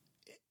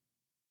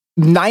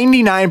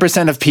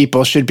 99% of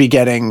people should be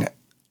getting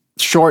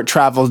short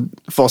travel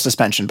full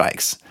suspension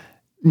bikes.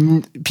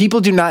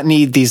 People do not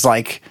need these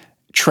like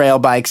trail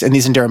bikes and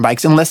these endurance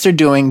bikes unless they're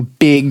doing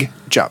big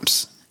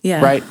jumps.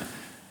 Yeah. Right?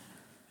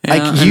 Yeah,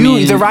 like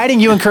the riding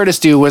you and Curtis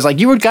do was like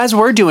you guys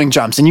were doing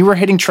jumps and you were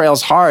hitting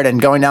trails hard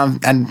and going down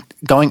and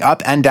going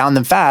up and down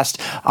them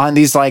fast on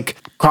these like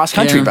cross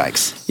country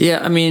bikes. Yeah,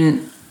 I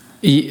mean,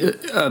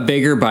 a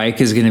bigger bike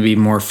is going to be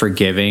more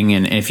forgiving,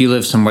 and if you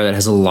live somewhere that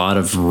has a lot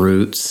of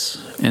routes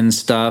and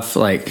stuff,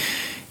 like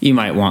you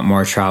might want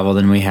more travel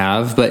than we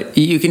have, but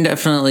you can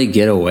definitely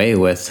get away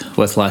with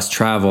less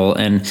travel.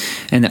 And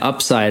the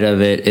upside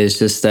of it is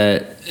just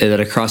that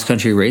a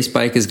cross-country race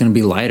bike is going to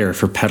be lighter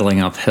for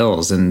pedaling up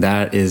hills. And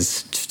that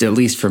is, at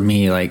least for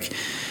me, like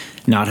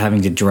not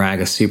having to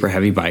drag a super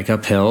heavy bike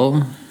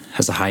uphill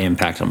has a high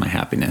impact on my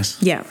happiness.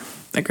 Yeah,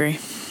 agree.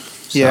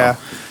 So, yeah.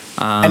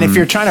 And if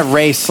you're trying to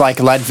race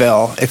like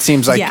Leadville, it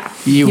seems like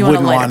you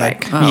wouldn't want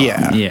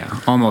to.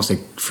 Yeah, almost a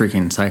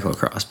freaking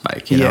cyclocross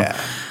bike, you know?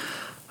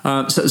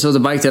 So the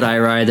bike that I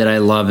ride that I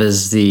love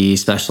is the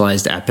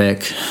Specialized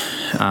Epic.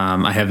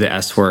 I have the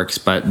S-Works,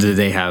 but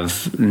they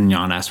have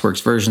non-S-Works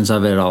versions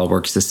of it. It all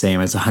works the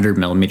same. It's 100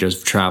 millimeters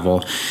of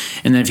travel.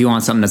 And then if you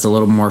want something that's a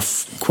little more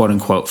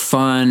quote-unquote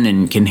fun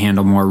and can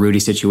handle more rooty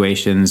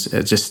situations,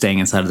 just staying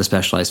inside of the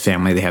Specialized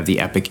family, they have the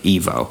Epic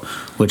Evo,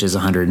 which is a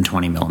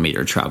 120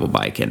 millimeter travel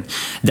bike. And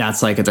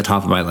that's like at the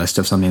top of my list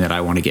of something that I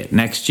want to get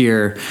next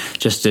year,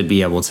 just to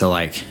be able to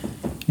like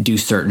do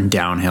certain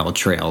downhill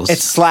trails.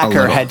 It's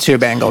slacker head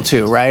tube angle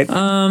too, right?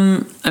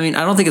 I mean,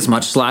 I don't think it's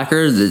much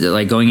slacker.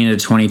 Like going into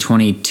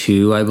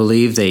 2022, I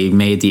believe they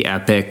made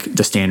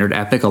the standard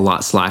Epic, a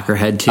lot slacker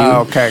head tube.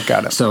 Oh, okay,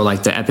 got it. So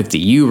like the Epic that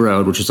you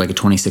rode, which is like a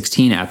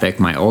 2016 Epic,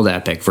 my old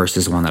Epic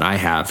versus the one that I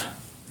have.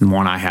 The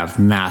one I have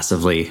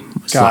massively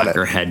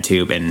slacker head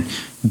tube and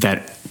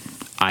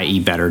i.e.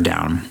 better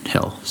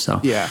downhill. So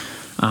yeah.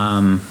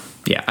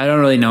 Yeah, I don't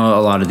really know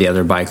a lot of the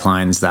other bike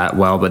lines that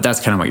well, but that's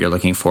kind of what you're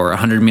looking for. A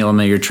 100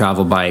 millimeter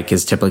travel bike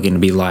is typically going to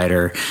be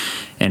lighter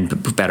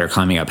and better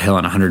climbing uphill,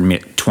 and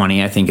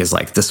 120 I think is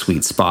like the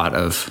sweet spot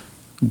of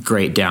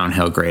great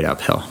downhill, great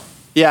uphill.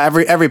 Yeah,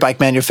 every bike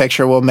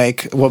manufacturer will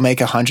make a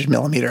 100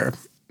 millimeter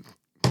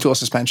dual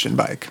suspension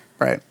bike,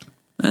 right?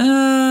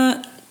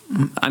 I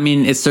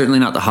mean, it's certainly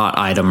not the hot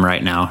item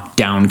right now.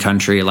 Down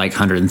country, like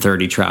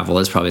 130 travel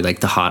is probably like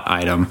the hot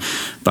item,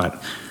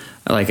 but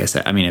like I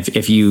said, I mean,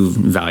 if you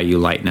value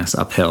lightness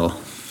uphill,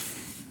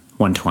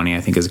 120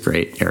 I think is a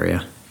great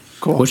area.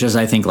 Cool. Which is,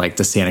 I think, like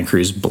the Santa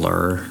Cruz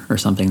Blur or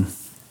something.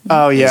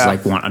 Oh, yeah. It's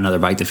like another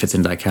bike that fits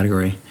into that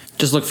category.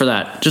 Just look for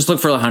that. Just look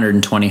for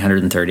 120,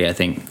 130, I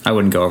think. I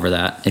wouldn't go over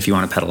that if you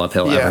want to pedal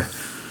uphill ever.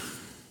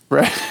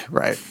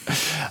 Right.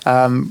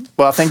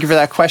 Well, thank you for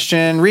that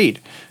question,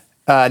 Reed.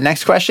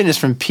 Next question is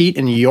from Pete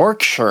in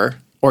Yorkshire,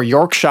 or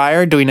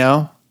Yorkshire. Do we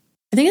know?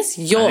 I think it's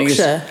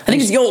Yorkshire. I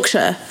think it's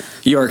Yorkshire.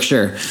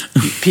 Yorkshire.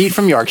 Pete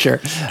from Yorkshire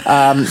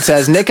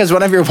says, Nick, as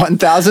one of your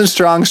 1,000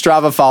 strong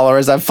Strava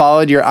followers, I've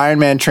followed your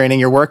Ironman training,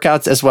 your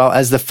workouts, as well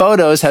as the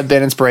photos have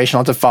been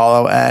inspirational to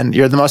follow. And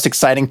you're the most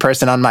exciting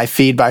person on my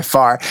feed by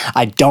far.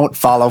 I don't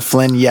follow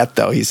Flynn yet,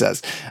 though, he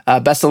says.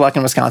 Best of luck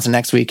in Wisconsin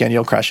next weekend.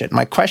 You'll crush it.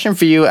 My question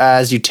for you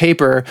as you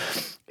taper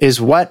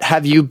is what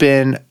have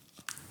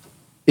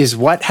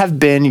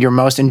been your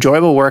most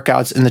enjoyable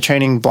workouts in the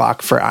training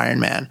block for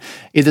Ironman?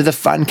 Either the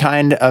fun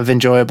kind of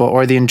enjoyable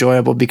or the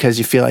enjoyable because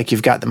you feel like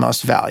you've got the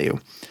most value.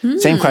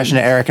 Same question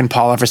to Eric and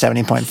Paula for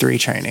 70.3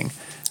 training.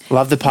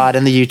 Love the pod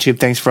and the YouTube.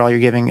 Thanks for all you're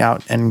giving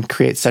out and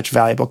create such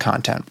valuable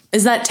content.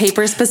 Is that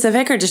taper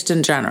specific or just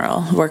in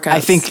general workouts? I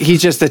think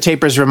he's just the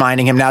taper's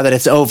reminding him now that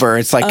it's over.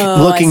 It's like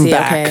looking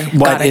back, okay.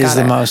 What is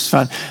the most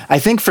fun? I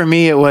think for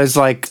me, it was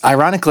like,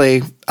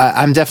 ironically,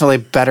 I'm definitely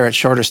better at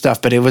shorter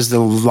stuff, but it was the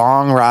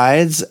long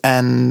rides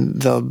and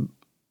the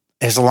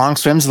long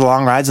swims, the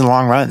long rides and the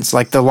long runs.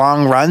 Like the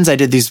long runs, I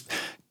did these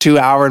 2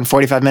 hour and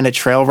 45-minute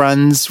trail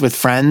runs with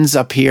friends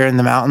up here in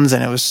the mountains,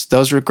 and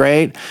those were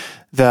great.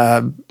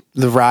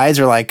 The rides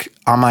are like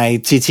on my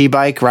TT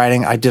bike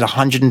riding. I did a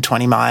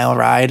 120-mile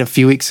ride a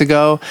few weeks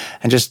ago,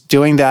 and just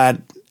doing that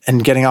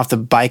and getting off the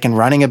bike and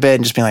running a bit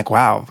and just being like,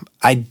 wow,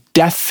 I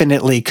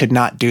definitely could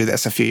not do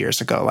this a few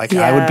years ago. Like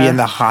I would be in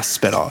the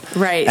hospital.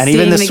 Right. And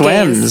even the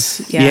swims.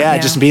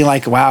 Just being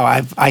like,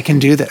 wow, I can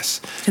do this.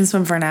 Can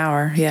swim for an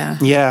hour. Yeah.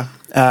 Yeah.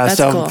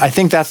 So cool. I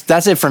think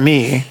that's it for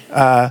me.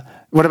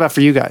 What about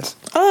for you guys?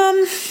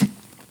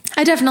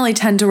 I definitely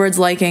tend towards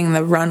liking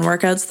the run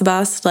workouts the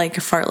best, like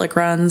fartlek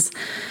runs,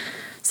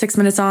 6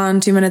 minutes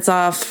on, 2 minutes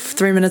off,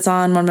 3 minutes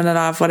on, 1 minute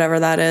off, whatever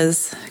that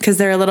is, because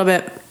they're a little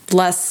bit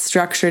less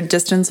structured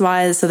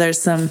distance-wise, so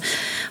there's some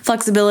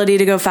flexibility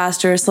to go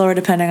faster or slower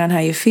depending on how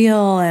you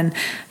feel, and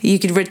you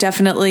could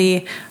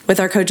definitely, with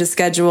our coach's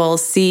schedule,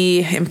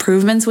 see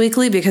improvements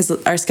weekly because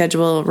our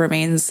schedule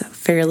remains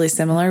fairly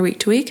similar week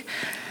to week.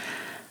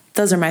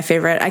 Those are my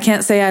favorite. I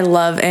can't say I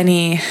love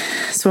any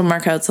swim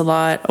workouts a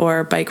lot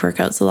or bike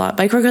workouts a lot.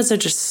 Bike workouts are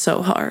just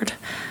so hard.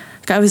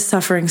 I was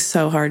suffering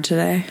so hard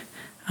today.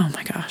 Oh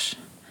my gosh.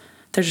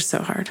 They're just so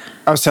hard.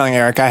 I was telling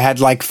Eric, I had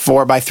like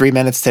 4 by 3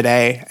 minutes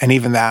today, and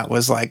even that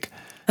was like...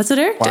 That's what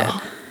Eric did.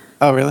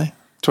 Oh, really?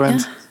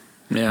 Twins?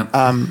 Yeah.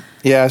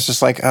 Yeah, it's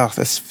just like, oh,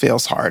 this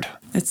feels hard.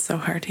 It's so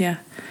hard, yeah.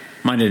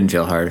 Mine didn't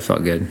feel hard. It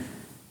felt good.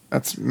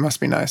 That must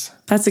be nice.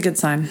 That's a good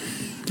sign.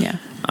 Yeah.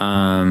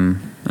 I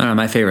don't know.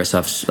 My favorite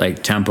stuff's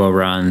like tempo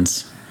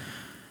runs.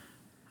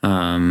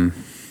 I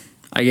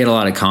get a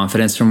lot of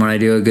confidence from when I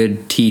do a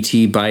good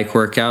TT bike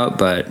workout,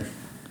 but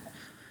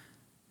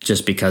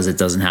just because it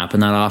doesn't happen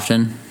that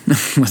often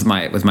with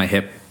my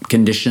hip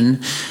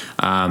condition.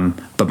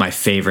 But my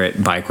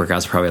favorite bike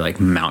workout's probably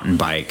like mountain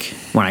bike.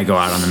 When I go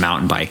out on the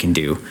mountain bike and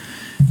do,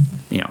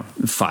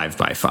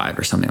 5x5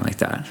 or something like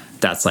that.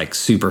 That's like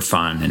super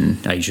fun,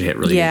 and I usually hit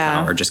really good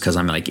power just because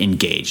I'm like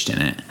engaged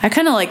in it. I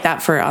kind of like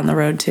that for on the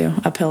road too,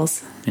 up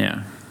hills.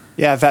 Yeah.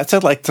 Yeah, that's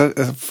it. Like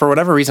for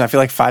whatever reason, I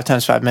feel like 5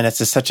 times 5 minutes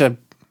is such a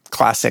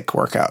classic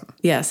workout.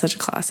 Yeah, such a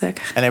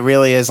classic. And it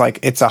really is like,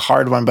 it's a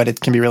hard one, but it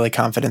can be really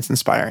confidence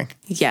inspiring.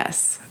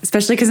 Yes.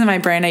 Especially because in my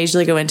brain, I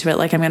usually go into it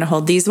like I'm going to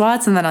hold these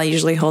watts, and then I'll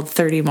usually hold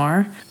 30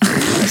 more.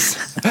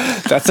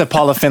 That's a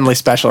Paula Findlay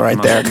special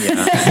right there.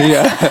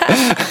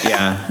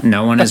 Yeah.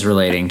 No one is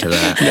relating to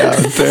that. No,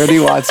 30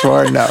 watts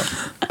more, no.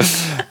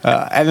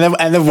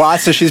 And the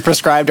watts that she's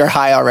prescribed are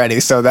high already,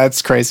 so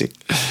that's crazy.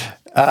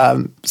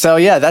 So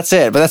yeah, that's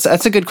it. But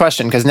that's a good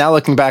question, because now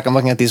looking back, I'm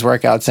looking at these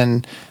workouts,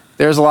 and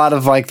there's a lot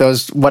of like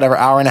those whatever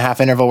hour and a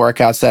half interval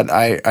workouts that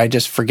I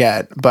just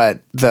forget. But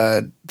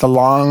the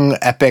long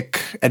epic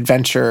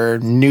adventure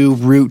new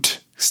route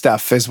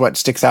stuff is what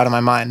sticks out in my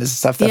mind, is the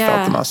stuff that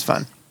felt the most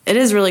fun. It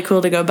is really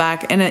cool to go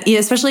back, and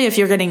especially if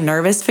you're getting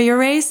nervous for your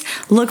race,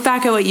 look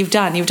back at what you've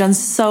done. You've done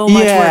so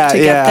much work to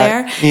get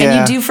there, and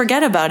you do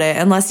forget about it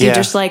unless you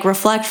just like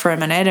reflect for a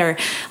minute or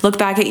look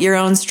back at your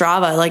own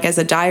Strava like as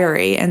a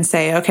diary and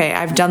say, okay,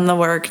 I've done the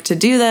work to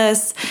do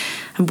this.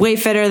 I'm way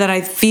fitter than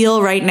I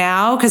feel right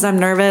now because I'm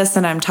nervous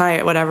and I'm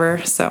tired,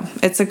 whatever. So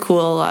it's a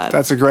cool.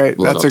 That's a great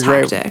way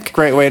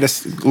to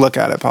look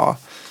at it, Paul.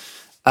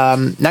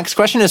 Next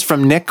question is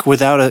from Nick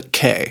without a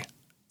K.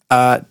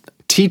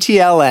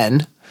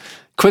 TTLN.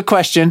 Quick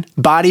question,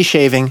 body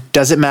shaving,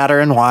 does it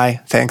matter and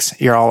why? Thanks,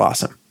 you're all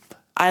awesome.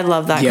 I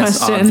love that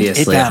question.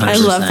 Obviously, I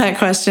love that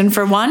question.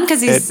 For one,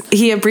 because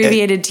he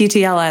abbreviated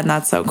TTLN.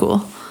 That's so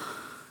cool.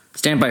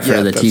 Stand by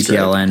for the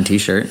TTLN great.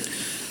 T-shirt.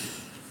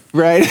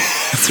 Right,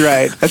 that's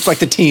right. That's like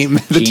the team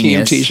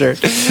Genius. Team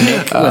T-shirt.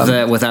 Nick,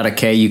 without a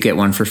K, you get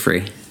one for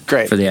free.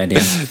 Great. For the idea.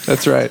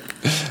 That's right.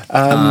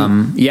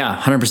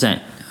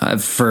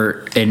 100%.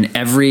 For in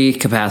every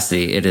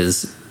capacity, it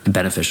is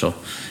beneficial.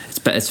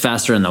 It's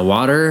faster in the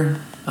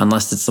water,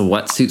 unless it's a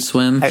wetsuit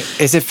swim.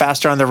 Is it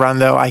faster on the run,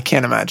 though? I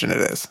can't imagine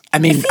it is. I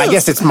mean, I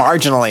guess it's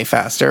marginally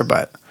faster,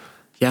 but...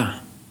 Yeah.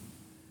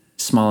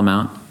 Small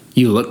amount.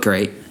 You look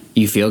great.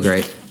 You feel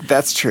great.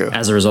 That's true.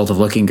 As a result of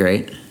looking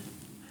great.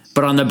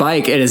 But on the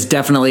bike, it is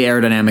definitely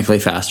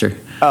aerodynamically faster.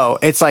 Oh,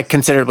 it's like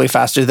considerably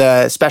faster.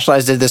 The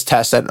Specialized did this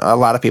test that a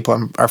lot of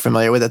people are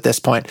familiar with at this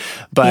point.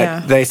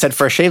 But they said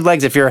for shaved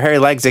legs, if you're hairy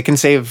legs, it can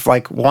save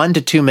like 1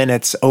 to 2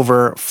 minutes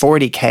over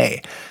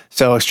 40K.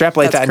 So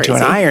extrapolate that into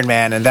an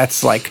Ironman, and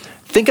that's like,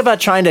 think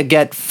about trying to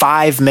get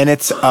 5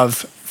 minutes of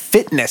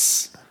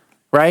fitness,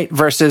 right?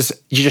 Versus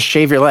you just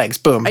shave your legs.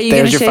 Boom. Are you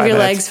going to shave your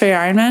legs for your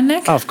Ironman,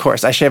 Nick? Oh, of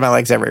course. I shave my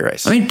legs every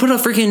race. I mean, put a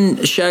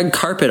freaking shag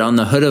carpet on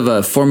the hood of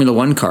a Formula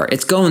One car.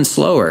 It's going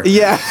slower.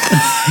 Yeah.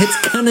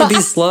 It's going to be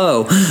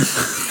slow.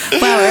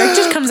 Wow, Eric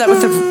just comes up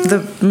with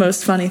the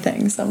most funny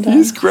things sometimes.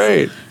 He's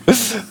great.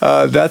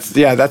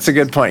 That's a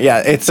good point.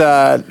 Yeah, it's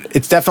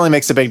definitely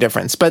makes a big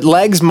difference. But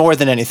legs more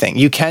than anything.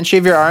 You can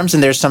shave your arms,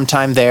 and there's some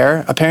time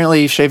there.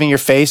 Apparently, shaving your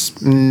face,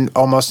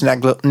 almost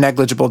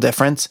negligible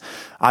difference.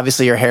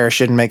 Obviously, your hair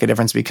shouldn't make a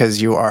difference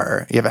because you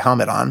have a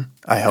helmet on.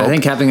 I hope. I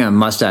think having a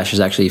mustache is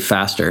actually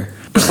faster.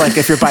 Just like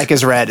if your bike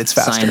is red, it's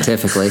faster.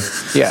 Scientifically.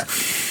 Yeah.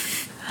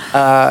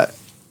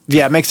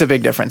 It makes a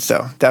big difference,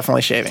 though.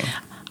 Definitely shaving.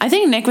 I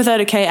think Nick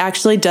without a K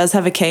actually does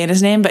have a K in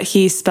his name, but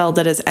he spelled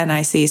it as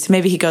N-I-C. So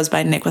maybe he goes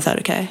by Nick without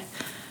a K.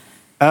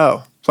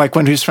 Oh, like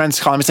when his friends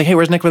call him, he's like, hey,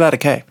 where's Nick without a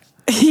K?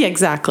 Yeah,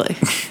 exactly.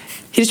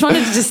 He just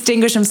wanted to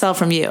distinguish himself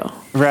from you.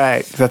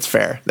 Right. That's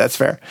fair.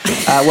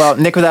 Well,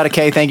 Nick without a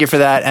K, thank you for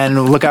that.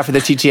 And look out for the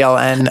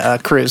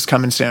TTLN cruise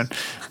coming soon.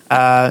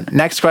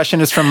 Next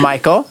question is from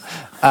Michael.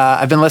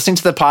 I've been listening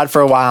to the pod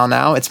for a while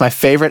now. It's my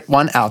favorite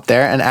one out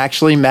there, and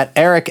actually met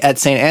Eric at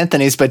St.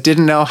 Anthony's, but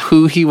didn't know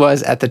who he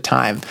was at the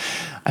time.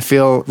 I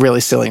feel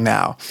really silly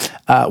now.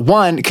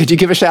 One, could you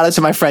give a shout out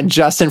to my friend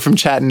Justin from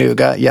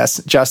Chattanooga?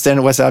 Yes,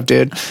 Justin, what's up,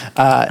 dude?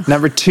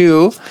 Number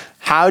two,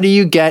 how do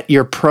you get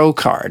your pro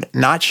card?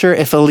 Not sure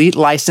if elite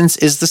license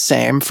is the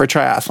same for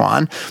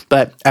triathlon,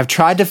 but I've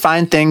tried to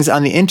find things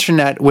on the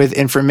internet with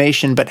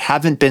information, but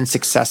haven't been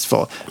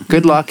successful.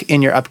 Good luck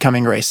in your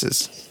upcoming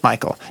races.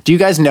 Michael, do you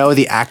guys know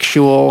the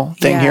actual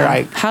thing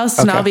here? How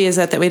snobby is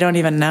it that we don't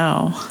even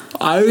know?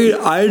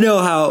 I know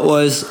how it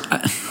was.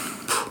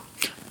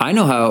 I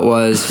know how it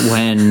was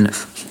when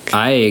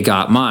I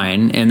got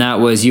mine, and that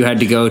was you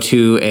had to go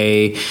to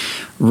a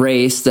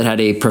race that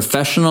had a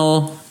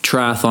professional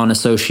triathlon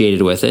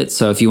associated with it.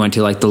 So if you went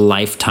to like the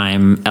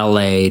Lifetime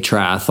LA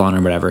triathlon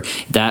or whatever,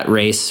 that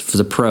race for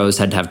the pros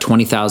had to have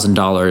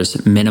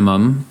 $20,000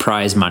 minimum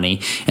prize money.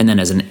 And then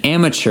as an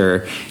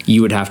amateur,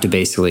 you would have to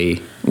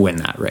basically win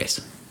that race.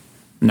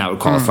 And that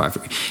would qualify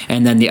for you.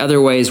 And then the other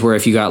ways were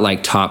if you got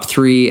like top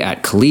 3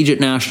 at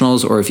collegiate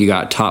nationals, or if you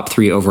got top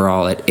 3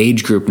 overall at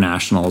age group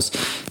nationals,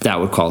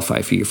 that would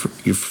qualify for you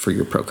for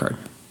your pro card.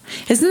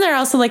 Isn't there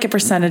also like a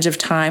percentage of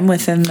time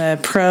within the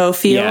pro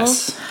field?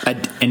 Yes.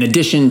 In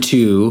addition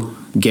to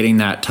getting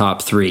that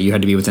top 3, you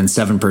had to be within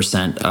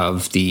 7%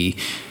 of the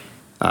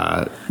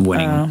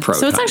winning pro.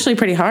 So it's time. Actually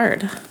pretty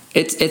hard.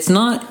 It's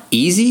not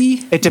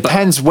easy. It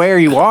depends where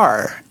you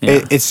are.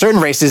 Yeah. It's certain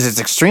races, it's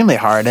extremely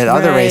hard. At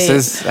other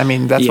races, I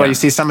mean, that's why you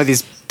see some of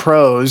these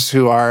pros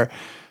who are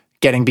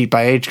getting beat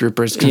by age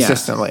groupers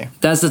consistently. Yeah.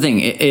 That's the thing.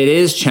 It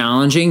is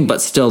challenging,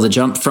 but still the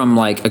jump from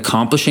like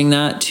accomplishing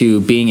that to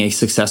being a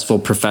successful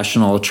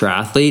professional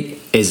triathlete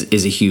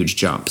is a huge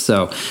jump.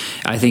 So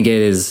I think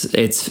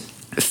it's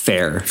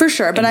fair. For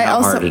sure. But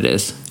how hard it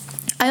is.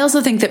 I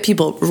also think that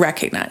people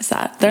recognize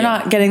that. They're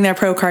not getting their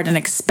pro card and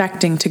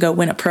expecting to go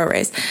win a pro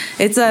race.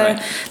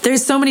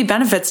 There's so many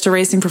benefits to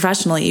racing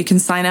professionally. You can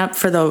sign up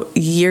for the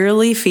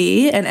yearly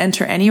fee and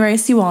enter any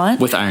race you want.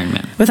 With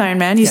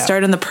Ironman. You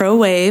start on the pro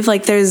wave.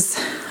 Like there's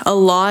a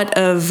lot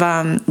of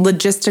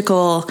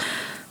logistical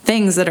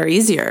things that are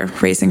easier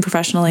racing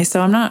professionally.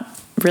 So I'm not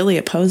really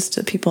opposed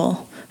to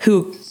people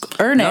who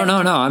earn it. No,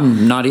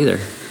 I'm not either.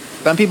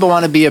 Some people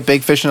want to be a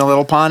big fish in a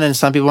little pond, and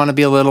some people want to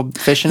be a little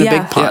fish in a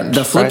big pond. Yeah,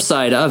 the flip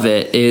side of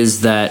it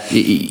is that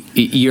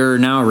you're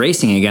now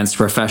racing against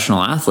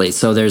professional athletes,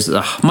 so there's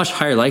a much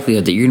higher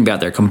likelihood that you're going to be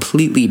out there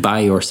completely by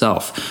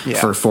yourself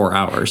for 4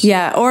 hours.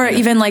 Yeah, or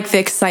even like the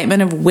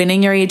excitement of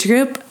winning your age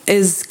group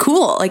is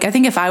cool. Like I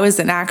think if I was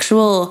an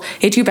actual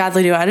age group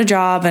athlete who had a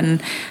job and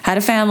had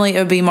a family, it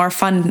would be more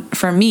fun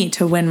for me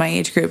to win my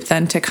age group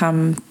than to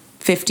come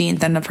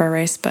 15th in a pro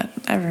race, but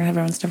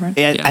everyone's different.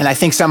 And I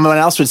think someone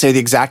else would say the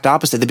exact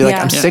opposite. They'd be like,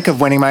 I'm sick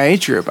of winning my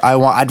age group.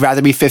 I'd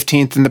rather be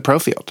 15th in the pro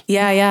field.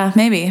 Yeah,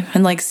 maybe.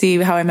 And like see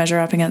how I measure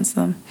up against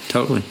them.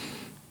 Totally.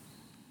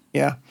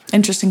 Yeah.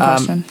 Interesting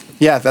question.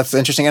 Yeah, that's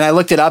interesting. And I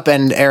looked it up,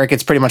 and Eric,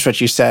 it's pretty much what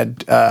you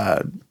said.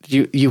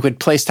 You could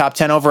place top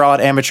 10 overall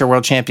at Amateur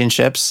World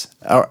Championships,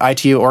 or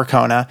ITU or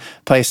Kona,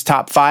 place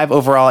top 5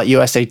 overall at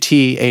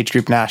USAT Age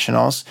Group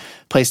Nationals,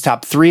 place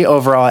top 3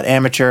 overall at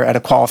Amateur at a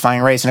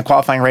qualifying race. And a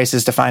qualifying race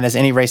is defined as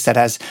any race that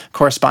has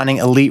corresponding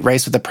elite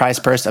race with a prize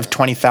purse of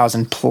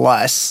 $20,000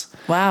 plus.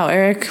 Wow,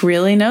 Eric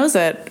really knows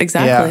it.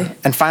 Exactly. Yeah.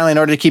 And finally, in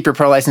order to keep your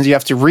pro license, you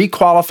have to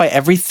re-qualify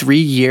every 3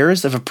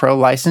 years of a pro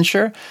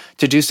licensure.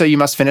 To do so, you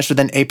must finish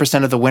within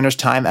 8% of the winner's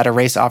time at a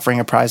race offering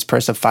a prize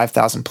purse of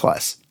 $5,000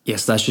 plus.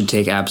 Yes, that should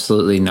take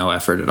absolutely no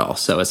effort at all.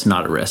 So it's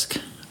not a risk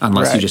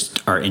unless you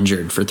just are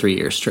injured for 3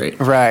 years straight.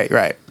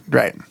 Right.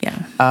 Right.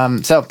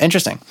 Yeah. So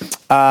interesting.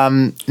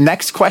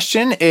 Next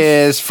question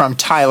is from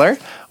Tyler.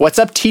 What's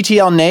up,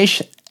 TTL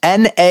Nation?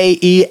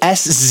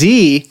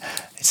 NAESZ.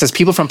 It says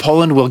people from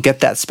Poland will get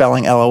that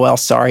spelling. LOL.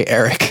 Sorry,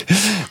 Eric.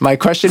 My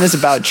question is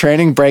about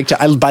training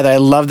breakdown. By the way, I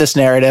love this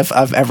narrative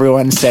of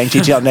everyone saying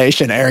TTL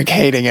Nation, Eric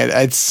hating it.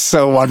 It's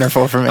so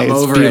wonderful for me. I'm it's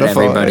over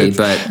beautiful. it, everybody,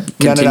 but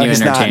continue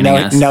entertaining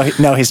us.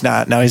 No, he's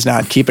not. No, he's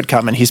not. Keep it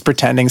coming. He's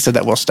pretending so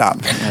that we'll stop.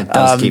 It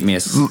does keep me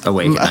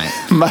awake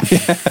at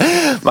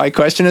night. My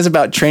question is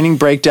about training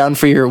breakdown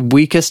for your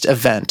weakest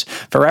event.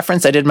 For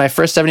reference, I did my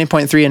first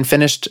 70.3 and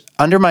finished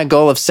under my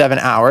goal of 7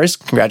 hours.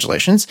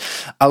 Congratulations.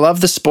 I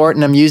love the sport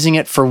and I'm using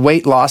it for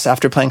weight loss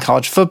after playing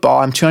college football.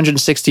 I'm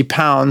 260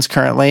 pounds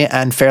currently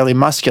and fairly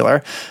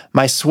muscular.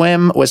 My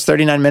swim was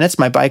 39 minutes.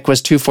 My bike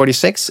was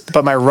 246,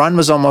 but my run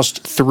was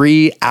almost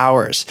 3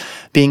 hours.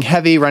 Being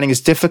heavy, running is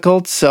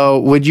difficult. So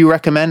would you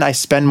recommend I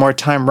spend more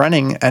time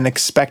running and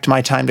expect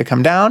my time to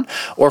come down,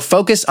 or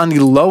focus on the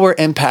lower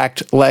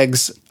impact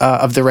legs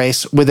of the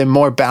race with a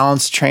more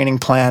balanced training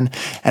plan,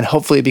 and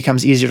hopefully it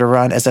becomes easier to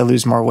run as I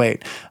lose more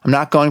weight? I'm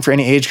not going for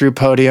any age group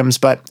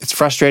podiums, but it's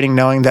frustrating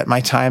knowing that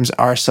my times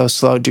are so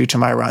slow due to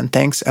my run.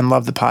 Thanks and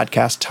love the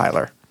podcast,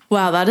 Tyler.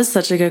 Wow, that is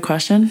such a good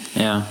question.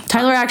 Yeah.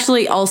 Tyler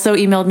actually also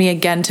emailed me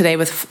again today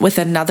with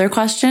another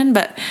question,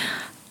 but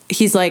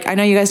he's like, I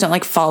know you guys don't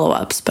like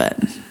follow-ups, but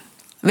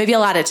maybe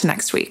I'll add it to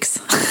next week's.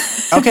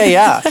 Okay,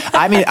 yeah.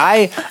 I mean,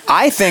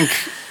 I think,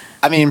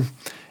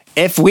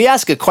 if we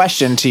ask a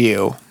question to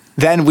you,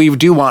 then we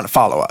do want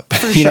follow-up.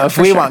 If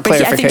we want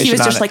clarification. I think he was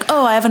just like,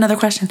 I have another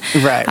question.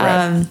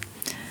 Right.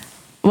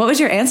 What would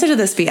your answer to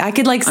this be? I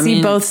could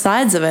see both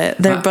sides of it.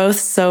 They're both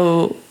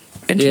so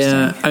interesting.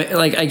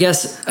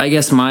 Yeah, I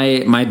guess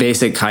my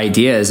basic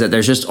idea is that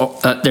there's just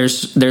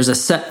there's a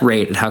set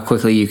rate at how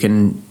quickly you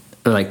can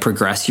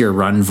progress your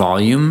run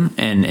volume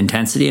and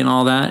intensity and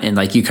all that,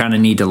 and you kind of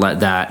need to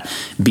let that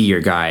be your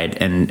guide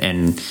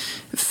and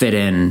fit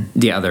in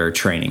the other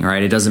training,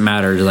 right? It doesn't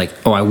matter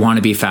to I want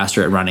to be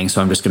faster at running,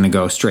 so I'm just going to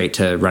go straight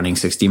to running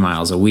 60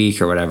 miles a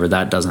week or whatever.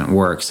 That doesn't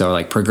work.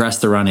 So progress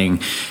the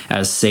running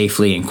as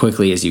safely and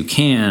quickly as you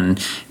can,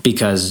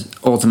 because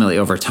ultimately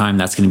over time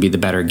that's going to be the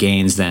better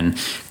gains than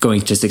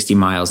going to 60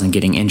 miles and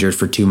getting injured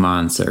for 2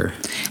 months or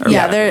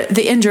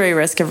the injury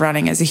risk of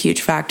running is a huge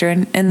factor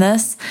in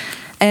this.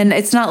 And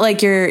it's not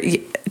like you're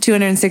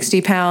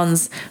 260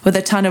 pounds with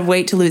a ton of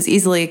weight to lose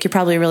easily. You're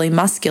probably really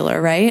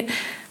muscular, right?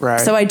 Right.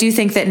 So I do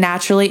think that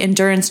naturally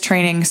endurance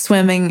training,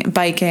 swimming,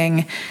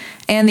 biking,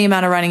 and the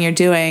amount of running you're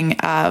doing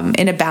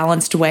in a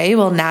balanced way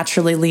will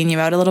naturally lean you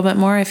out a little bit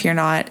more if you're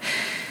not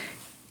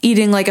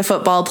eating like a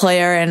football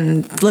player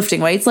and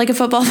lifting weights like a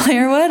football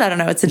player would. I don't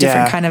know. It's a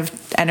different kind of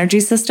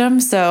energy system.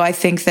 So I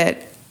think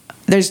that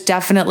there's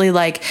definitely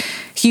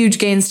huge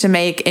gains to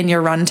make in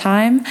your run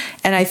time.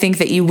 And I think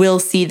that you will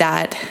see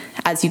that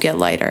as you get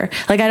lighter.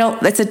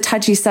 It's a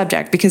touchy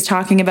subject because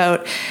talking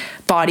about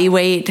body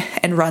weight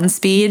and run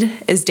speed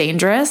is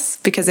dangerous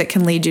because it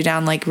can lead you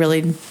down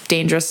really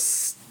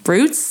dangerous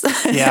routes.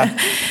 Yeah.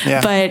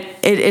 But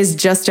it is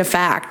just a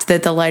fact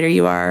that the lighter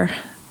you are,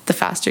 the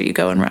faster you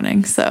go in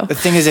running. So the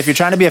thing is, if you're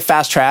trying to be a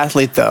fast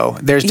triathlete, though,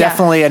 there's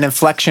definitely an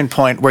inflection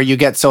point where you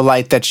get so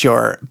light that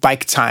your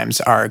bike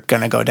times are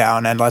going to go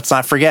down. And let's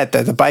not forget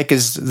that the bike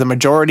is the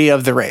majority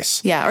of the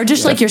race. Yeah. Or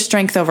just your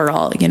strength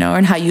overall,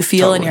 and how you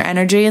feel and your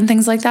energy and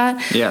things like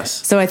that. Yes.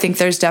 So I think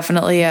there's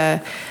definitely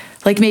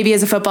maybe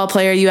as a football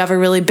player, you have a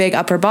really big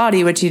upper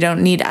body, which you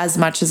don't need as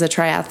much as a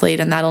triathlete.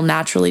 And that'll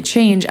naturally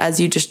change as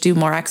you just do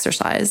more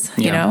exercise,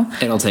 you know?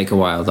 It'll take a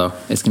while, though.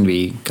 It's going to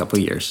be a couple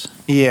of years.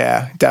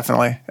 Yeah,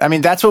 definitely.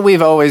 That's what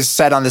we've always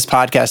said on this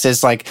podcast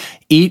is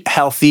eat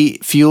healthy,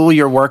 fuel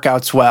your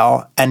workouts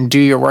well, and do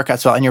your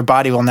workouts well. And your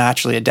body will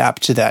naturally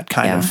adapt to that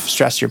kind of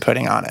stress you're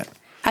putting on it.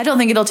 I don't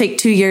think it'll take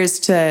 2 years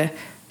to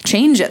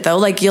change it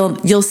though.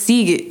 You'll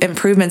see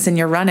improvements in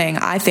your running,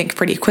 I think,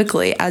 pretty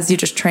quickly as you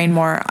just train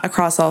more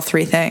across all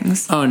three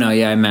things. Oh no,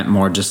 yeah, I meant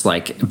more just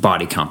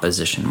body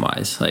composition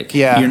wise.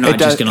 You're not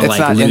just gonna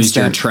lose instant.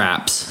 your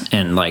traps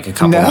in a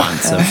couple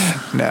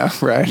months. No,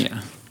 right.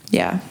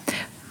 Yeah.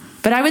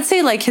 But I would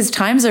say his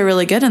times are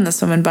really good in the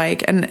swim and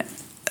bike, and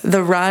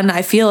the run,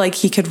 I feel like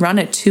he could run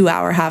a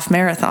 2-hour half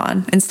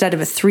marathon instead of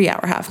a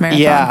 3-hour half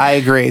marathon. Yeah, I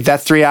agree. That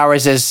 3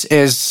 hours is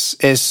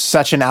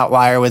such an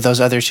outlier with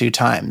those other 2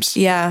 times.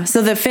 Yeah.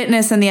 So the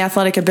fitness and the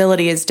athletic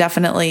ability is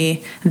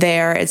definitely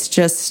there. It's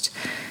just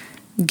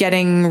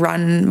getting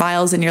run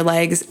miles in your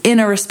legs in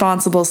a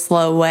responsible,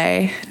 slow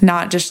way,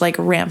 not just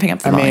ramping up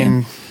the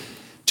volume.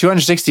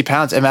 260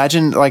 pounds.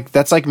 Imagine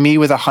that's me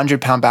with a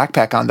 100-pound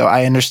backpack on, though.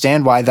 I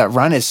understand why that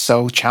run is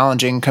so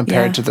challenging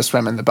compared to the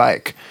swim and the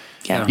bike.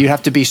 Yeah. You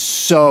have to be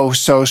so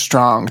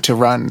strong to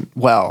run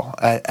well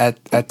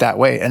at that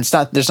weight. And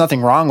there's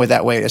nothing wrong with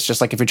that weight. It's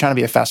just if you're trying to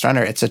be a fast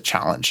runner, it's a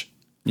challenge.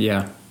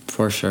 Yeah,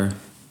 for sure.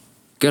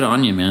 Good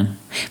on you, man.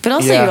 But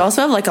also, you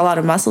also have a lot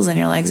of muscles in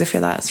your legs if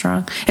you're that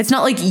strong. It's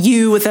not like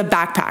you with a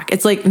backpack.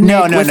 It's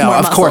no.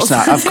 Of course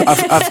not. Of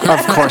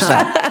course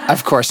not.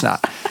 Of course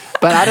not.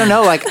 But I don't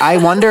know. I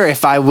wonder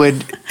if I were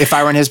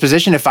in his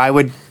position, if I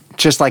would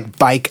just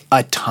bike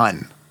a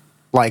ton.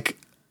 like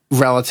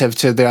relative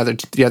to the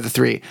other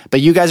three. But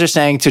you guys are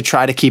saying to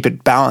try to keep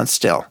it balanced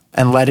still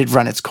and let it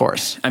run its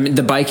course. I mean,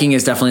 the biking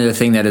is definitely the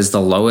thing that is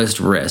the lowest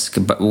risk,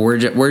 but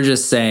we're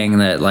just saying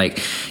that like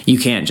you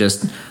can't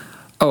just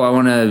I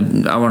want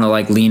to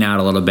like lean out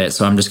a little bit,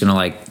 so I'm just going to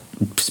like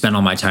spend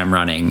all my time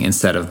running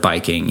instead of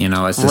biking, you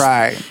know. It's just,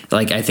 right.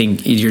 Like I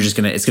think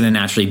it's gonna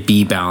naturally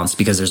be balanced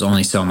because there's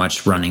only so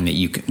much running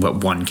that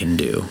what one can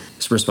do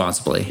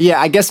responsibly.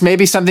 Yeah, I guess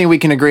maybe something we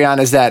can agree on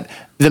is that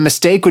the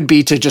mistake would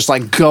be to just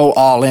like go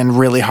all in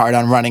really hard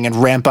on running and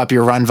ramp up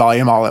your run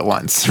volume all at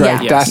once,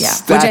 right? Yeah,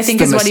 Which I think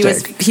is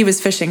mistake. What he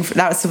was fishing for.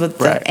 That was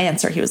the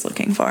answer he was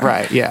looking for.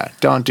 Right. Yeah.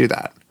 Don't do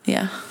that.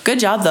 Yeah. Good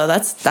job though.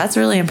 That's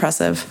really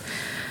impressive.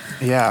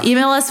 Yeah.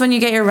 Email us when you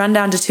get your run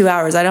down to 2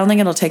 hours. I don't think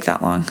it'll take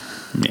that long.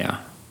 Yeah.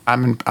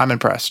 I'm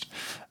impressed.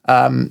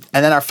 And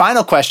then our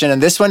final question,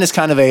 and this one is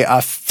kind of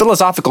a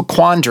philosophical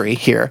quandary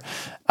here.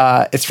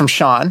 It's from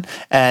Sean,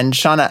 and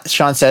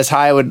Sean says,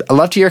 "Hi, I would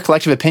love to hear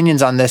collective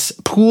opinions on this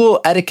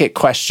pool etiquette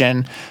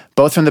question,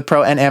 both from the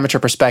pro and amateur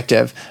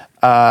perspective.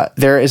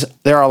 There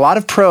are a lot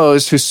of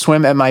pros who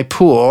swim at my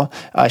pool.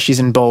 She's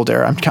in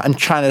Boulder. I'm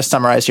trying to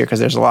summarize here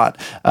because there's a lot,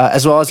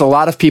 as well as a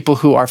lot of people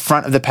who are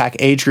front of the pack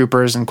age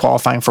groupers and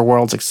qualifying for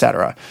worlds,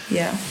 etc.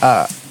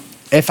 Yeah.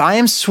 If I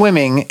am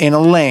swimming in a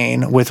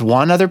lane with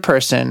one other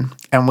person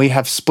and we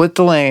have split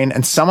the lane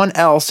and someone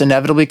else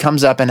inevitably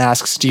comes up and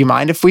asks, 'Do you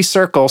mind if we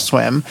circle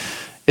swim?'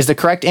 is the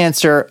correct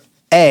answer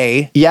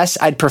A, yes,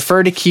 I'd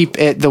prefer to keep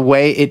it the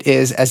way it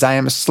is as I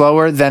am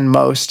slower than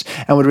most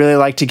and would really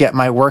like to get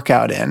my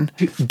workout in.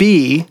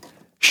 B,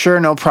 sure,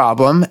 no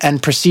problem,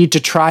 and proceed to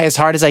try as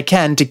hard as I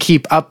can to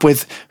keep up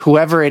with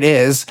whoever it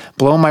is,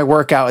 blow my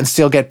workout and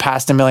still get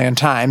past a million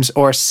times.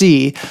 Or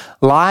C,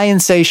 lie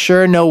and say,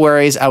 sure, no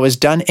worries, I was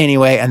done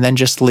anyway, and then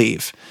just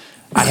leave.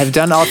 I have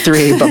done all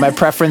three, but my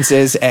preference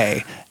is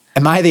A.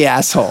 Am I the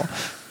asshole?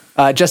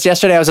 Just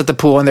yesterday, I was at the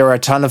pool, and there were a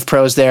ton of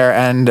pros there,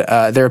 and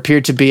there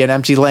appeared to be an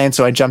empty lane,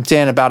 so I jumped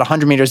in. About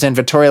 100 meters in,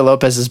 Victoria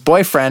Lopez's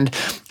boyfriend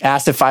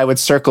asked if I would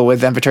circle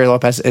with them. Victoria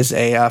Lopez is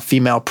a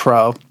female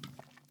pro.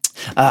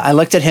 I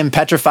looked at him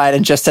petrified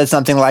and just said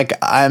something like,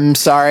 I'm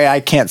sorry,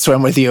 I can't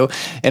swim with you.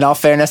 In all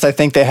fairness, I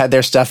think they had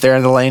their stuff there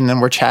in the lane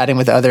and were chatting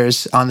with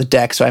others on the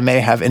deck, so I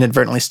may have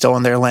inadvertently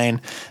stolen their lane.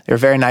 They were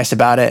very nice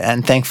about it,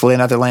 and thankfully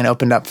another lane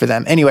opened up for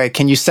them. Anyway,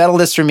 can you settle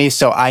this for me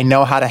so I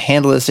know how to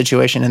handle this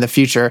situation in the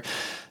future?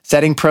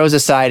 Setting pros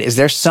aside, is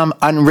there some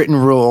unwritten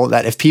rule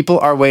that if people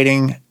are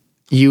waiting,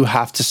 you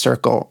have to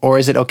circle, or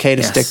is it okay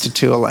to stick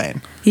to a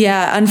lane?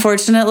 Yeah,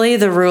 unfortunately,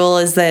 the rule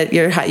is that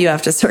you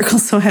have to circle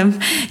swim.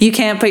 You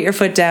can't put your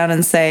foot down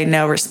and say,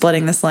 no, we're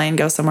splitting this lane,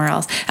 go somewhere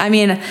else. I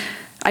mean,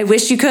 I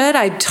wish you could.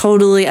 I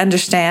totally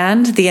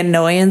understand the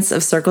annoyance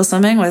of circle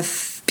swimming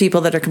with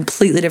people that are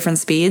completely different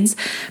speeds.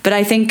 But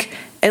I think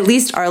at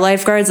least our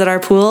lifeguards at our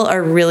pool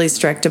are really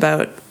strict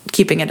about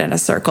keeping it in a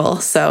circle.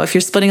 So if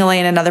you're splitting a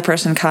lane, another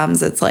person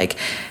comes, it's like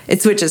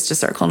it switches to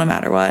circle no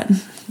matter what.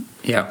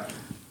 Yeah.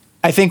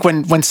 I think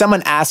when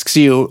someone asks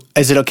you,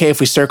 is it okay if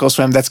we circle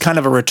swim? That's kind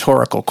of a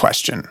rhetorical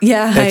question.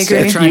 Yeah, I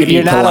agree.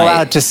 You're not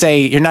allowed to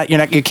say,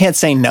 you can't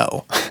say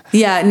no.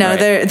 Yeah, no,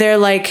 right. They're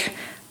like,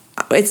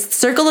 it's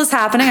circle is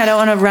happening. I don't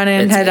want to run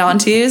in and head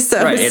onto you. So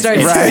start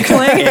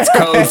circling. It's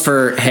code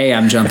for, hey,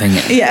 I'm jumping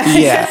in.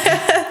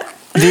 Yeah.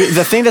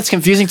 The thing that's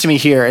confusing to me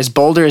here is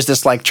Boulder is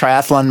this like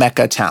triathlon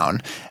mecca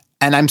town.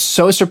 And I'm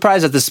so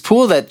surprised that this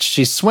pool that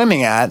she's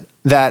swimming at,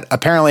 that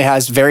apparently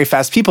has very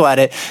fast people at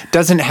it,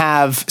 doesn't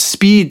have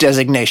speed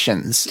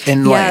designations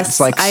in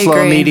lanes, like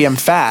slow, medium,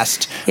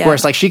 fast. Yeah.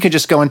 Whereas like she could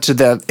just go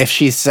into if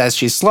she says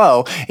she's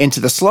slow, into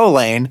the slow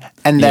lane.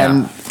 And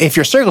then if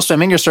you're circle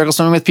swimming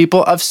with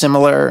people of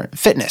similar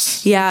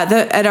fitness.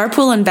 Yeah. At our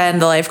pool in Bend,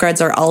 the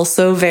lifeguards are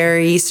also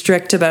very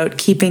strict about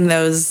keeping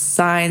those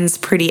signs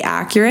pretty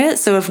accurate.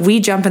 So if we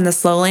jump in the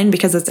slow lane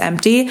because it's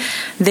empty,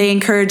 they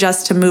encourage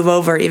us to move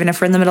over, even if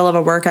we're in the middle of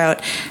a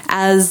workout,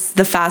 as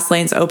the fast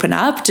lanes open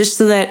up, just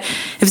so that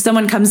if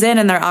someone comes in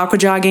and they're aqua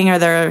jogging or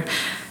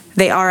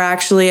they are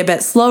actually a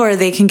bit slower,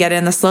 they can get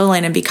in the slow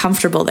lane and be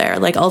comfortable there.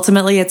 Like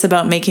ultimately it's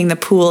about making the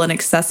pool an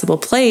accessible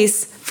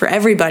place for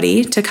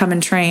everybody to come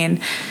and train,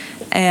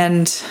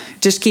 and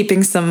just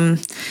keeping some,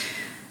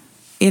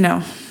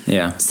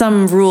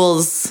 some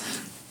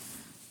rules.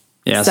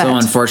 Yeah. set. So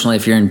unfortunately,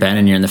 if you're in Bend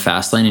and you're in the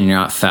fast lane and you're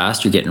not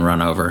fast, you're getting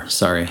run over.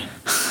 Sorry.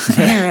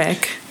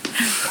 Eric.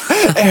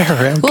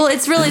 Well,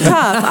 it's really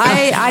tough.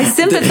 I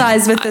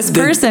sympathize with this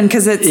person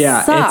because it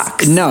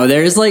sucks.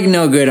 There's like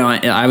no good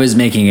on. I was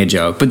making a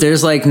joke, but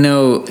there's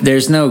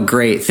no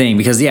great thing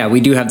because we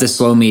do have the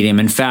slow, medium,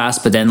 and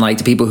fast. But then like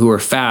the people who are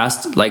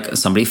fast, like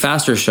somebody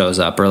faster shows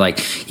up, or like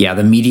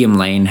the medium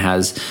lane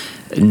has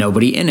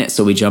nobody in it,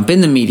 so we jump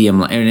in the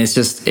medium lane, and it's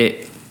just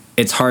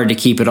it's hard to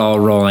keep it all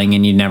rolling,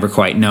 and you never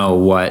quite know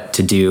what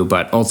to do.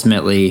 But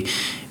ultimately,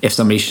 if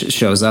somebody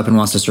shows up and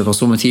wants to circle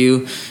swim with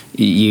you,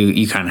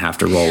 you kind of have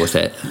to roll with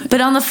it.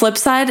 But on the flip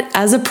side,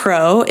 as a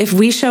pro, if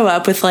we show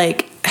up with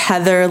like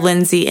Heather,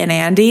 Lindsay, and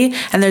Andy,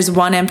 and there's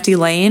one empty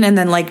lane and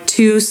then like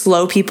two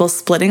slow people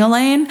splitting a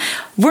lane,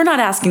 we're not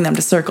asking them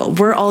to circle.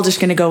 We're all just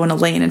going to go in a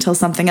lane until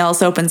something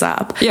else opens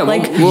up. Yeah,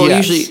 like we'll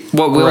usually,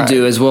 what we'll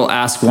do is we'll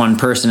ask one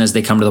person as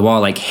they come to the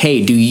wall, like,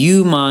 hey, do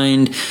you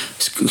mind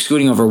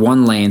scooting over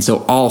one lane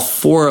so all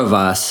four of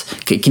us,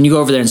 can you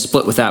go over there and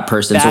split with that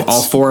person so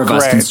all four of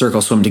us can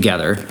circle swim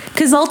together?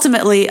 Because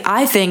ultimately,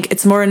 I think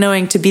it's more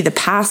annoying to be the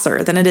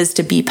passer than it is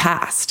to be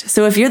passed.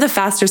 So if you're the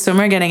faster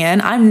swimmer getting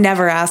in, I'm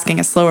never asking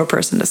a slower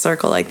person to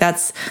circle. Like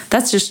that's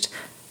just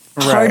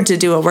hard to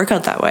do a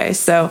workout that way.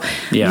 So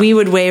we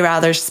would way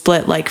rather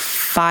split like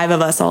 5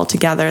 of us all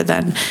together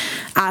than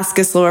ask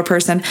a slower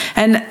person.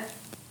 And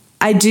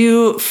I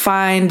do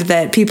find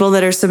that people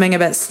that are swimming a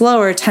bit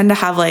slower tend to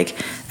have like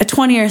a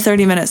 20 or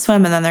 30 minute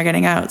swim and then they're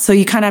getting out. So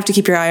you kind of have to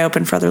keep your eye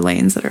open for other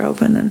lanes that are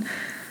open. And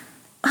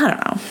I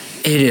don't know.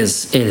 It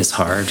is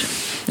hard.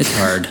 It's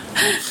hard.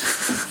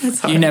 It's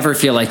hard. You never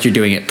feel like you're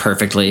doing it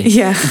perfectly.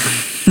 Yeah.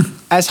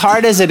 As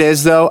hard as it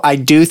is, though, I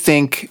do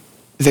think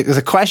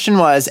the question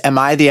was, am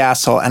I the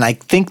asshole? And I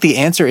think the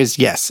answer is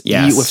yes.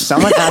 If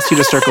someone asks you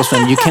to circle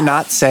swim, you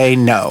cannot say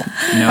no.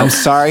 I'm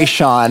sorry,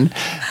 Sean.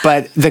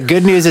 But the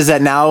good news is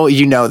that now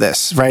you know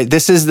this, right?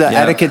 This is the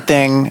etiquette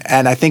thing.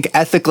 And I think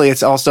ethically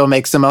it also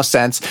makes the most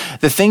sense.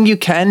 The thing you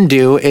can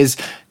do is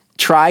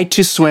try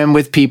to swim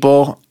with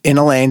people in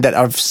a lane that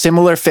are of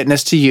similar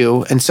fitness to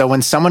you. And so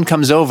when someone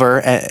comes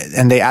over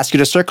and they ask you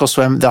to circle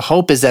swim, the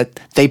hope is that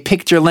they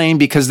picked your lane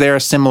because they're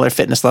a similar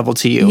fitness level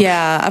to you.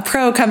 Yeah, a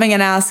pro coming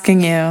and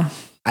asking you.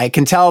 I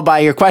can tell by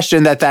your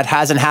question that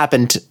hasn't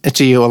happened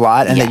to you a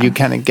lot and that you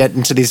kind of get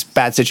into these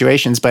bad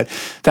situations. But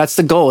that's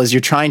the goal, is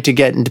you're trying to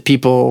get into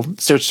people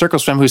circle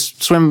swim who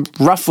swim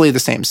roughly the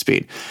same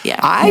speed. Yeah.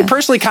 I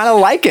personally kind of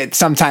like it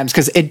sometimes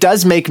because it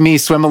does make me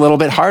swim a little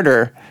bit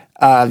harder.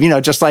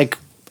 Just like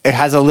it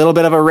has a little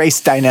bit of a race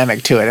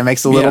dynamic to it. It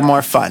makes it a little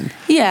more fun.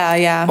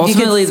 Yeah.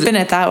 Ultimately, you can spin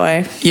it that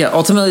way. Yeah,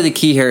 ultimately the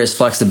key here is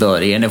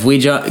flexibility. And if we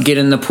get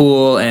in the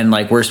pool and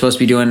like we're supposed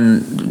to be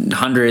doing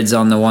hundreds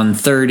on the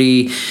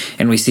 130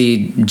 and we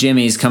see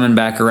Jimmy's coming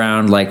back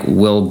around, like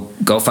we'll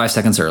go 5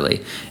 seconds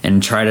early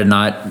and try to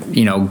not,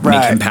 make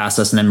him pass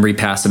us and then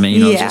repass him. And,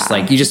 just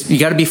like you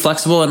got to be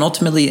flexible. And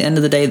ultimately, at the end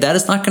of the day, that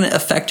is not going to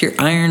affect your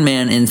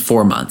Ironman in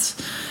 4 months.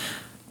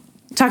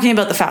 Talking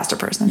about the faster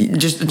person.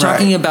 Just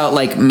talking about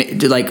like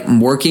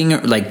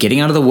working, like getting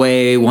out of the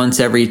way once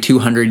every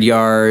 200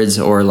 yards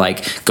or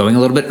like going a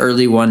little bit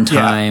early one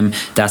time. Yeah.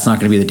 That's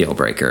not going to be the deal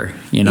breaker,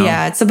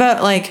 Yeah, it's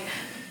about like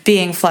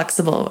being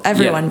flexible,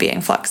 everyone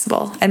being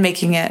flexible and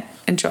making it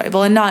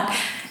enjoyable and not,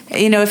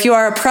 if you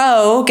are a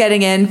pro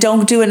getting in,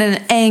 don't do it in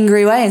an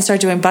angry way and start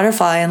doing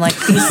butterfly and like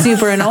be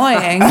super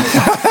annoying.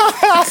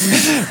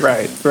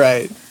 Right.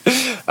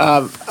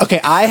 Okay,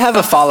 I have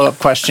a follow-up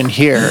question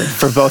here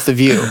for both of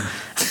you.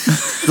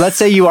 Let's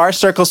say you are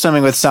circle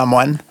swimming with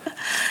someone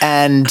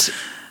and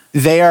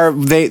you're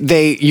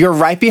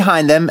right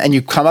behind them and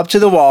you come up to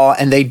the wall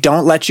and they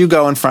don't let you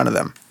go in front of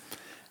them.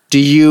 Do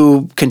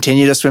you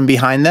continue to swim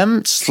behind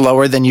them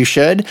slower than you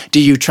should? Do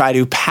you try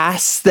to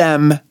pass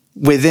them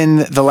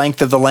within the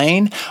length of the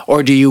lane,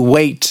 or do you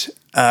wait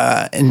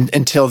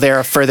until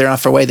they're further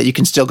enough away that you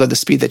can still go the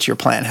speed that your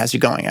plan has you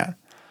going at?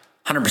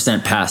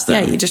 100% pass them.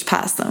 Yeah, you just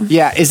pass them.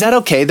 Yeah, is that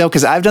okay though?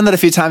 Because I've done that a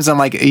few times. I'm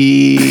like,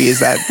 is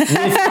that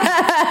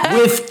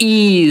with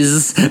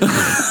ease?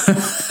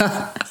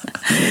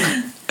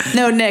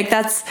 No, Nick,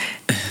 that's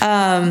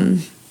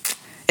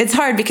it's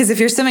hard because if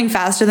you're swimming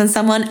faster than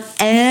someone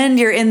and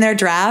you're in their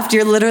draft,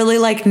 you're literally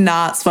like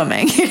not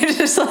swimming. You're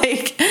just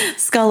like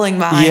sculling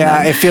behind them.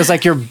 Yeah, it feels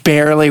like you're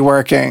barely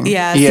working.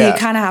 Yeah, so you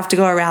kind of have to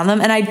go around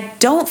them. And I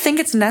don't think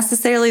it's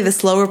necessarily the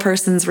slower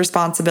person's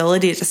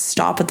responsibility to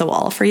stop at the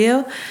wall for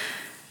you.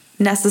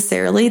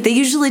 Necessarily. They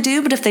usually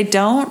do, but if they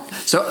don't.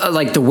 So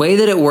like the way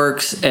that it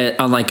works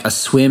on like a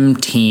swim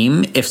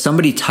team, if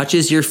somebody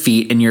touches your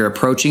feet and you're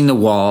approaching the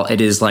wall, it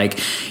is like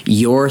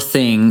your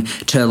thing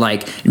to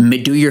like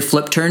do your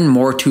flip turn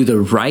more to the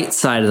right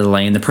side of the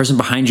lane. The person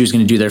behind you is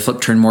going to do their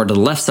flip turn more to the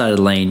left side of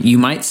the lane. You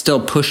might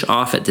still push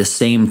off at the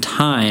same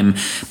time,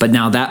 but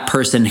now that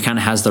person kind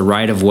of has the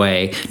right of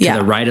way to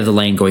the right of the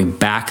lane going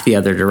back the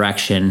other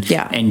direction.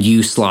 Yeah. And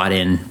you slot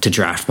in to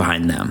draft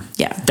behind them.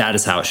 Yeah. That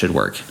is how it should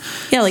work.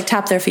 Yeah, like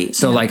tap their feet.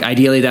 So like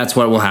ideally that's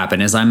what will happen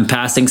is I'm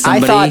passing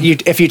somebody. I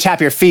thought if you tap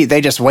your feet, they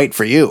just wait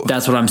for you.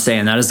 That's what I'm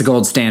saying. That is the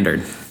gold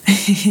standard.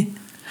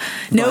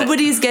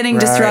 Nobody's getting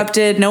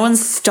disrupted. No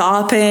one's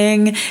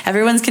stopping.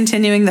 Everyone's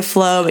continuing the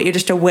flow, but you're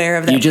just aware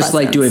of that. You just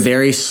presence. like do a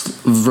very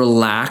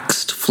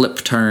relaxed flip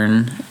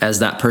turn as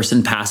that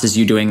person passes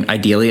you, doing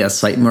ideally a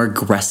slightly more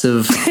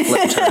aggressive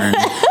flip turn.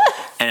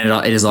 And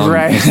it is all,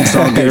 it's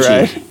all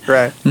Gucci.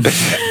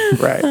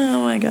 Right.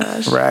 Oh my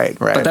gosh. Right.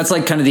 But that's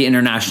like kind of the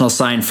international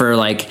sign for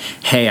like,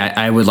 hey,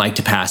 I would like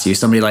to pass you.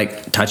 Somebody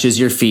like touches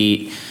your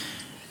feet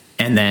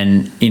and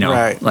then,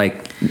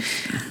 like...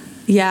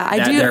 Yeah,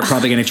 I do. They're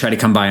probably going to try to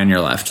come by on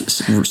your left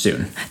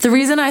soon. The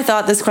reason I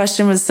thought this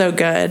question was so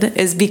good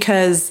is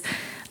because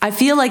I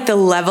feel like the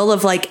level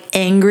of like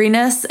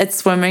angriness at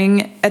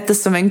swimming at the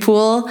swimming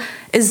pool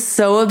is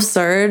so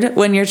absurd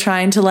when you're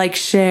trying to like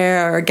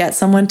share or get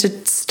someone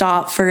to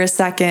stop for a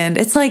second.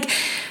 It's like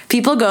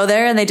people go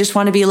there and they just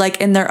want to be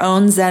like in their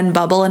own Zen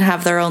bubble and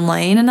have their own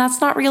lane. And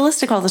that's not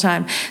realistic all the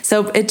time.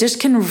 So it just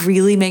can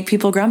really make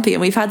people grumpy.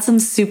 And we've had some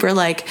super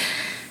like,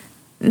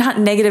 not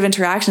negative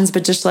interactions,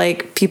 but just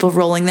like people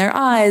rolling their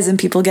eyes and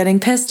people getting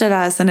pissed at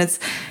us. And it's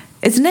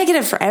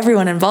negative for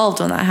everyone involved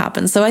when that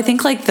happens. So I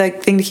think like the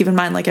thing to keep in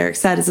mind, like Eric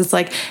said, is it's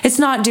like, it's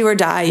not do or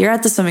die. You're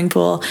at the swimming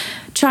pool,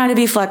 try to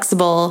be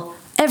flexible.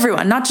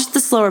 Everyone, not just the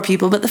slower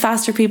people, but the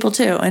faster people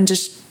too. And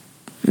just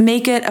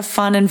make it a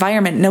fun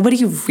environment.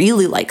 Nobody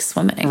really likes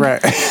swimming.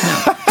 Right.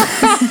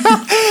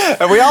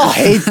 We all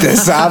hate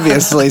this,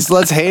 obviously. So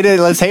let's hate it.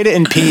 Let's hate it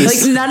in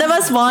peace. Like none of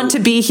us want to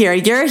be here.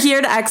 You're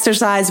here to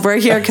exercise. We're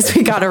here because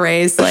we got a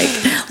race. Like,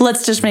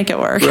 let's just make it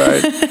work.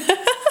 Right.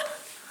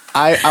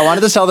 I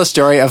wanted to tell the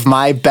story of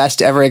my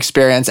best ever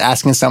experience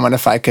asking someone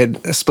if I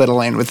could split a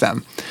lane with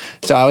them.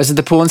 So I was at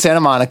the pool in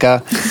Santa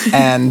Monica,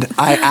 and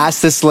I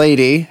asked this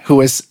lady who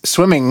was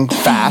swimming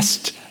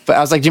fast, but I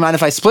was like, do you mind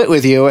if I split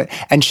with you?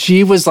 And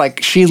she was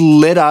like, she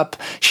lit up.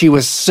 She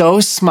was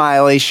so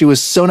smiley. She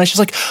was so nice. She's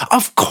like,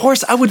 of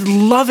course, I would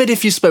love it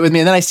if you split with me.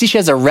 And then I see she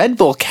has a Red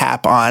Bull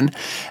cap on,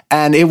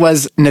 and it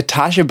was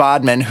Natasha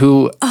Bodman,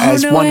 who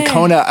has won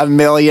Kona a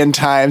million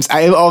times.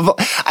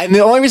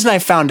 The only reason I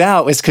found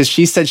out was because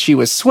she said she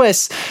was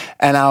Swiss,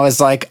 and I was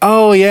like,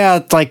 oh yeah,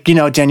 it's like, you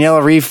know,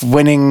 Daniela Ryf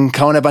winning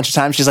Kona a bunch of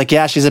times. She's like,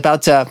 yeah, she's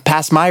about to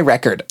pass my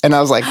record. And I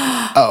was like,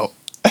 oh.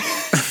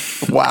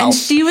 Wow. And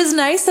she was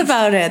nice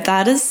about it.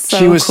 That is so cool.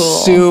 She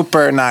was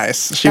super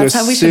nice. She was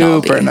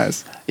super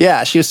nice.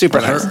 Yeah, she was super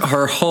nice.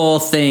 Her whole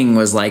thing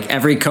was like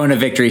every Kona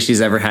victory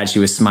she's ever had, she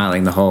was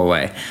smiling the whole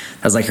way.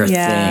 That was like her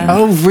thing.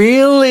 Oh,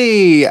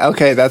 really?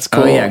 Okay, that's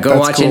cool. Oh, yeah. Go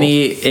watch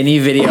any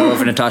video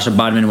of Natasha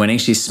Bodman winning.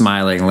 She's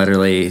smiling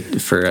literally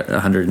for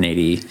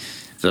 180.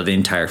 So the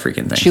entire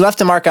freaking thing. She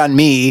left a mark on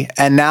me,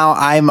 and now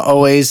I'm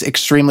always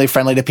extremely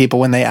friendly to people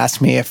when they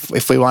ask me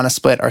if we want to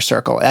split our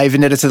circle. I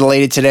even did it to the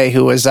lady today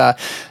who was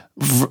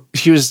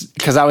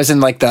because I was in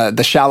like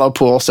the shallow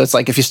pool, so it's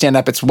like if you stand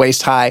up, it's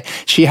waist high.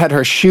 She had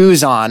her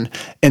shoes on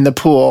in the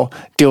pool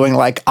doing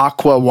like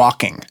aqua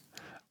walking,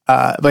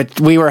 but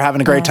we were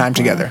having a great time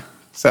together.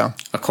 So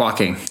a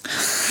quacking.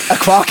 That's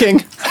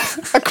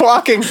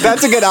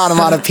a good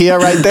onomatopoeia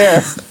right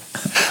there.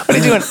 What are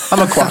you doing? I'm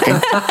a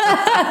quacking.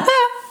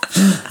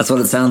 That's what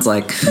it sounds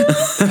like.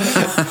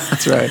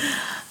 That's right.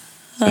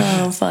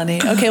 Oh, funny.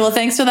 Okay, well,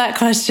 thanks for that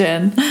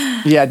question.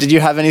 Yeah, did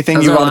you have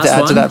anything you wanted to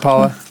add to that,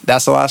 Paula?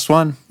 That's the last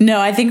one? No,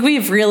 I think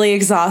we've really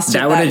exhausted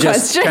that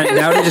question.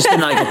 That would have just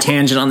been like a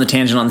tangent on the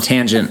tangent on the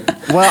tangent.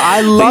 Well,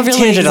 I love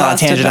tangent on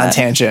tangent on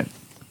tangent.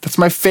 That's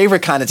my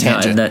favorite kind of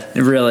tangent. No, that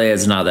really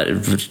is not that.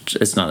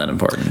 It's not that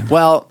important.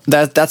 Well,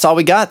 that's all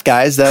we got,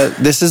 guys.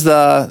 This is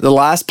the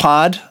last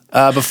pod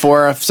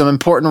before some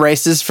important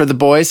races for the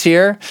boys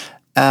here.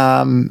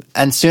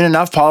 And soon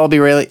enough, Paul will be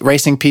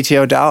racing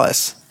PTO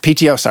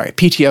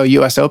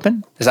US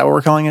Open. Is that what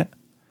we're calling it?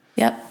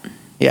 Yep.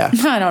 Yeah.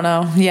 I don't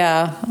know.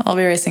 Yeah. I'll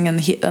be racing on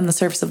the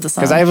surface of the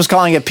sun. Because I was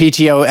calling it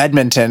PTO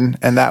Edmonton,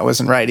 and that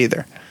wasn't right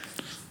either.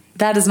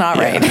 That is not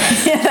right.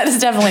 Yeah, that is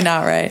definitely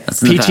not right.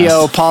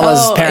 PTO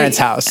Paula's parents'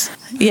 house.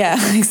 Yeah,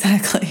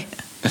 exactly.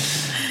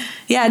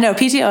 Yeah, no,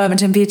 PTO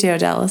Edmonton, PTO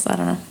Dallas. I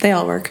don't know. They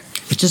all work.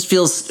 It just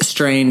feels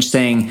strange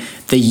saying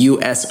the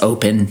US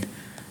Open.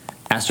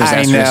 Asterisk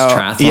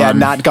triathlon. Yeah,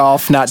 not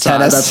golf, not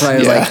tennis. That's why I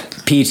was like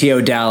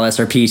PTO Dallas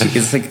or PT.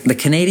 It's like the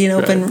Canadian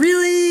Open.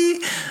 Really?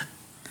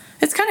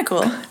 It's kind of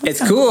cool. It's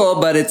cool,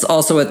 but it's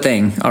also a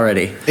thing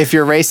already. If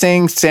you're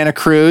racing Santa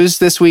Cruz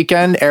this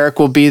weekend, Eric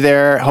will be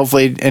there,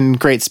 hopefully in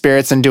great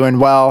spirits and doing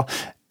well.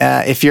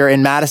 If you're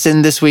in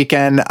Madison this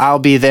weekend, I'll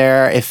be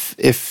there.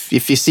 If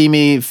you see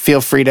me,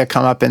 feel free to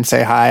come up and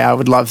say hi. I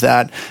would love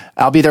that.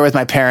 I'll be there with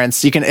my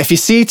parents. You can, if you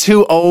see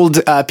two old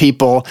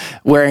people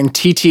wearing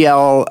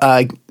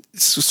TTL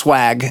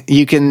swag,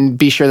 you can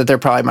be sure that they're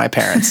probably my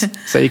parents.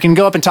 So you can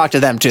go up and talk to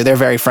them too. They're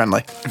very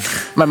friendly.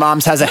 My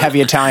mom's has a heavy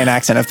Italian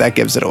accent if that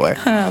gives it away.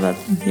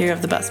 You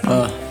have the best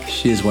mom.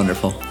 She is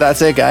wonderful.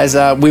 That's it, guys.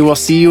 We will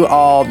see you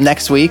all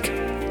next week.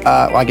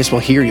 Well, I guess we'll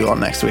hear you all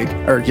next week,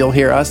 or you'll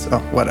hear us. Oh,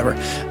 whatever.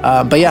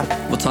 But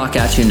yeah, we'll talk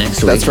at you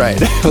next week. That's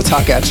right. We'll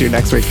talk at you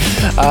next week.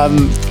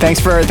 Thanks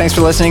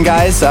for listening,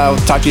 guys.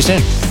 Talk to you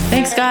soon.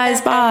 Thanks,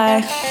 guys.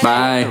 Bye.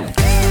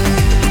 Bye.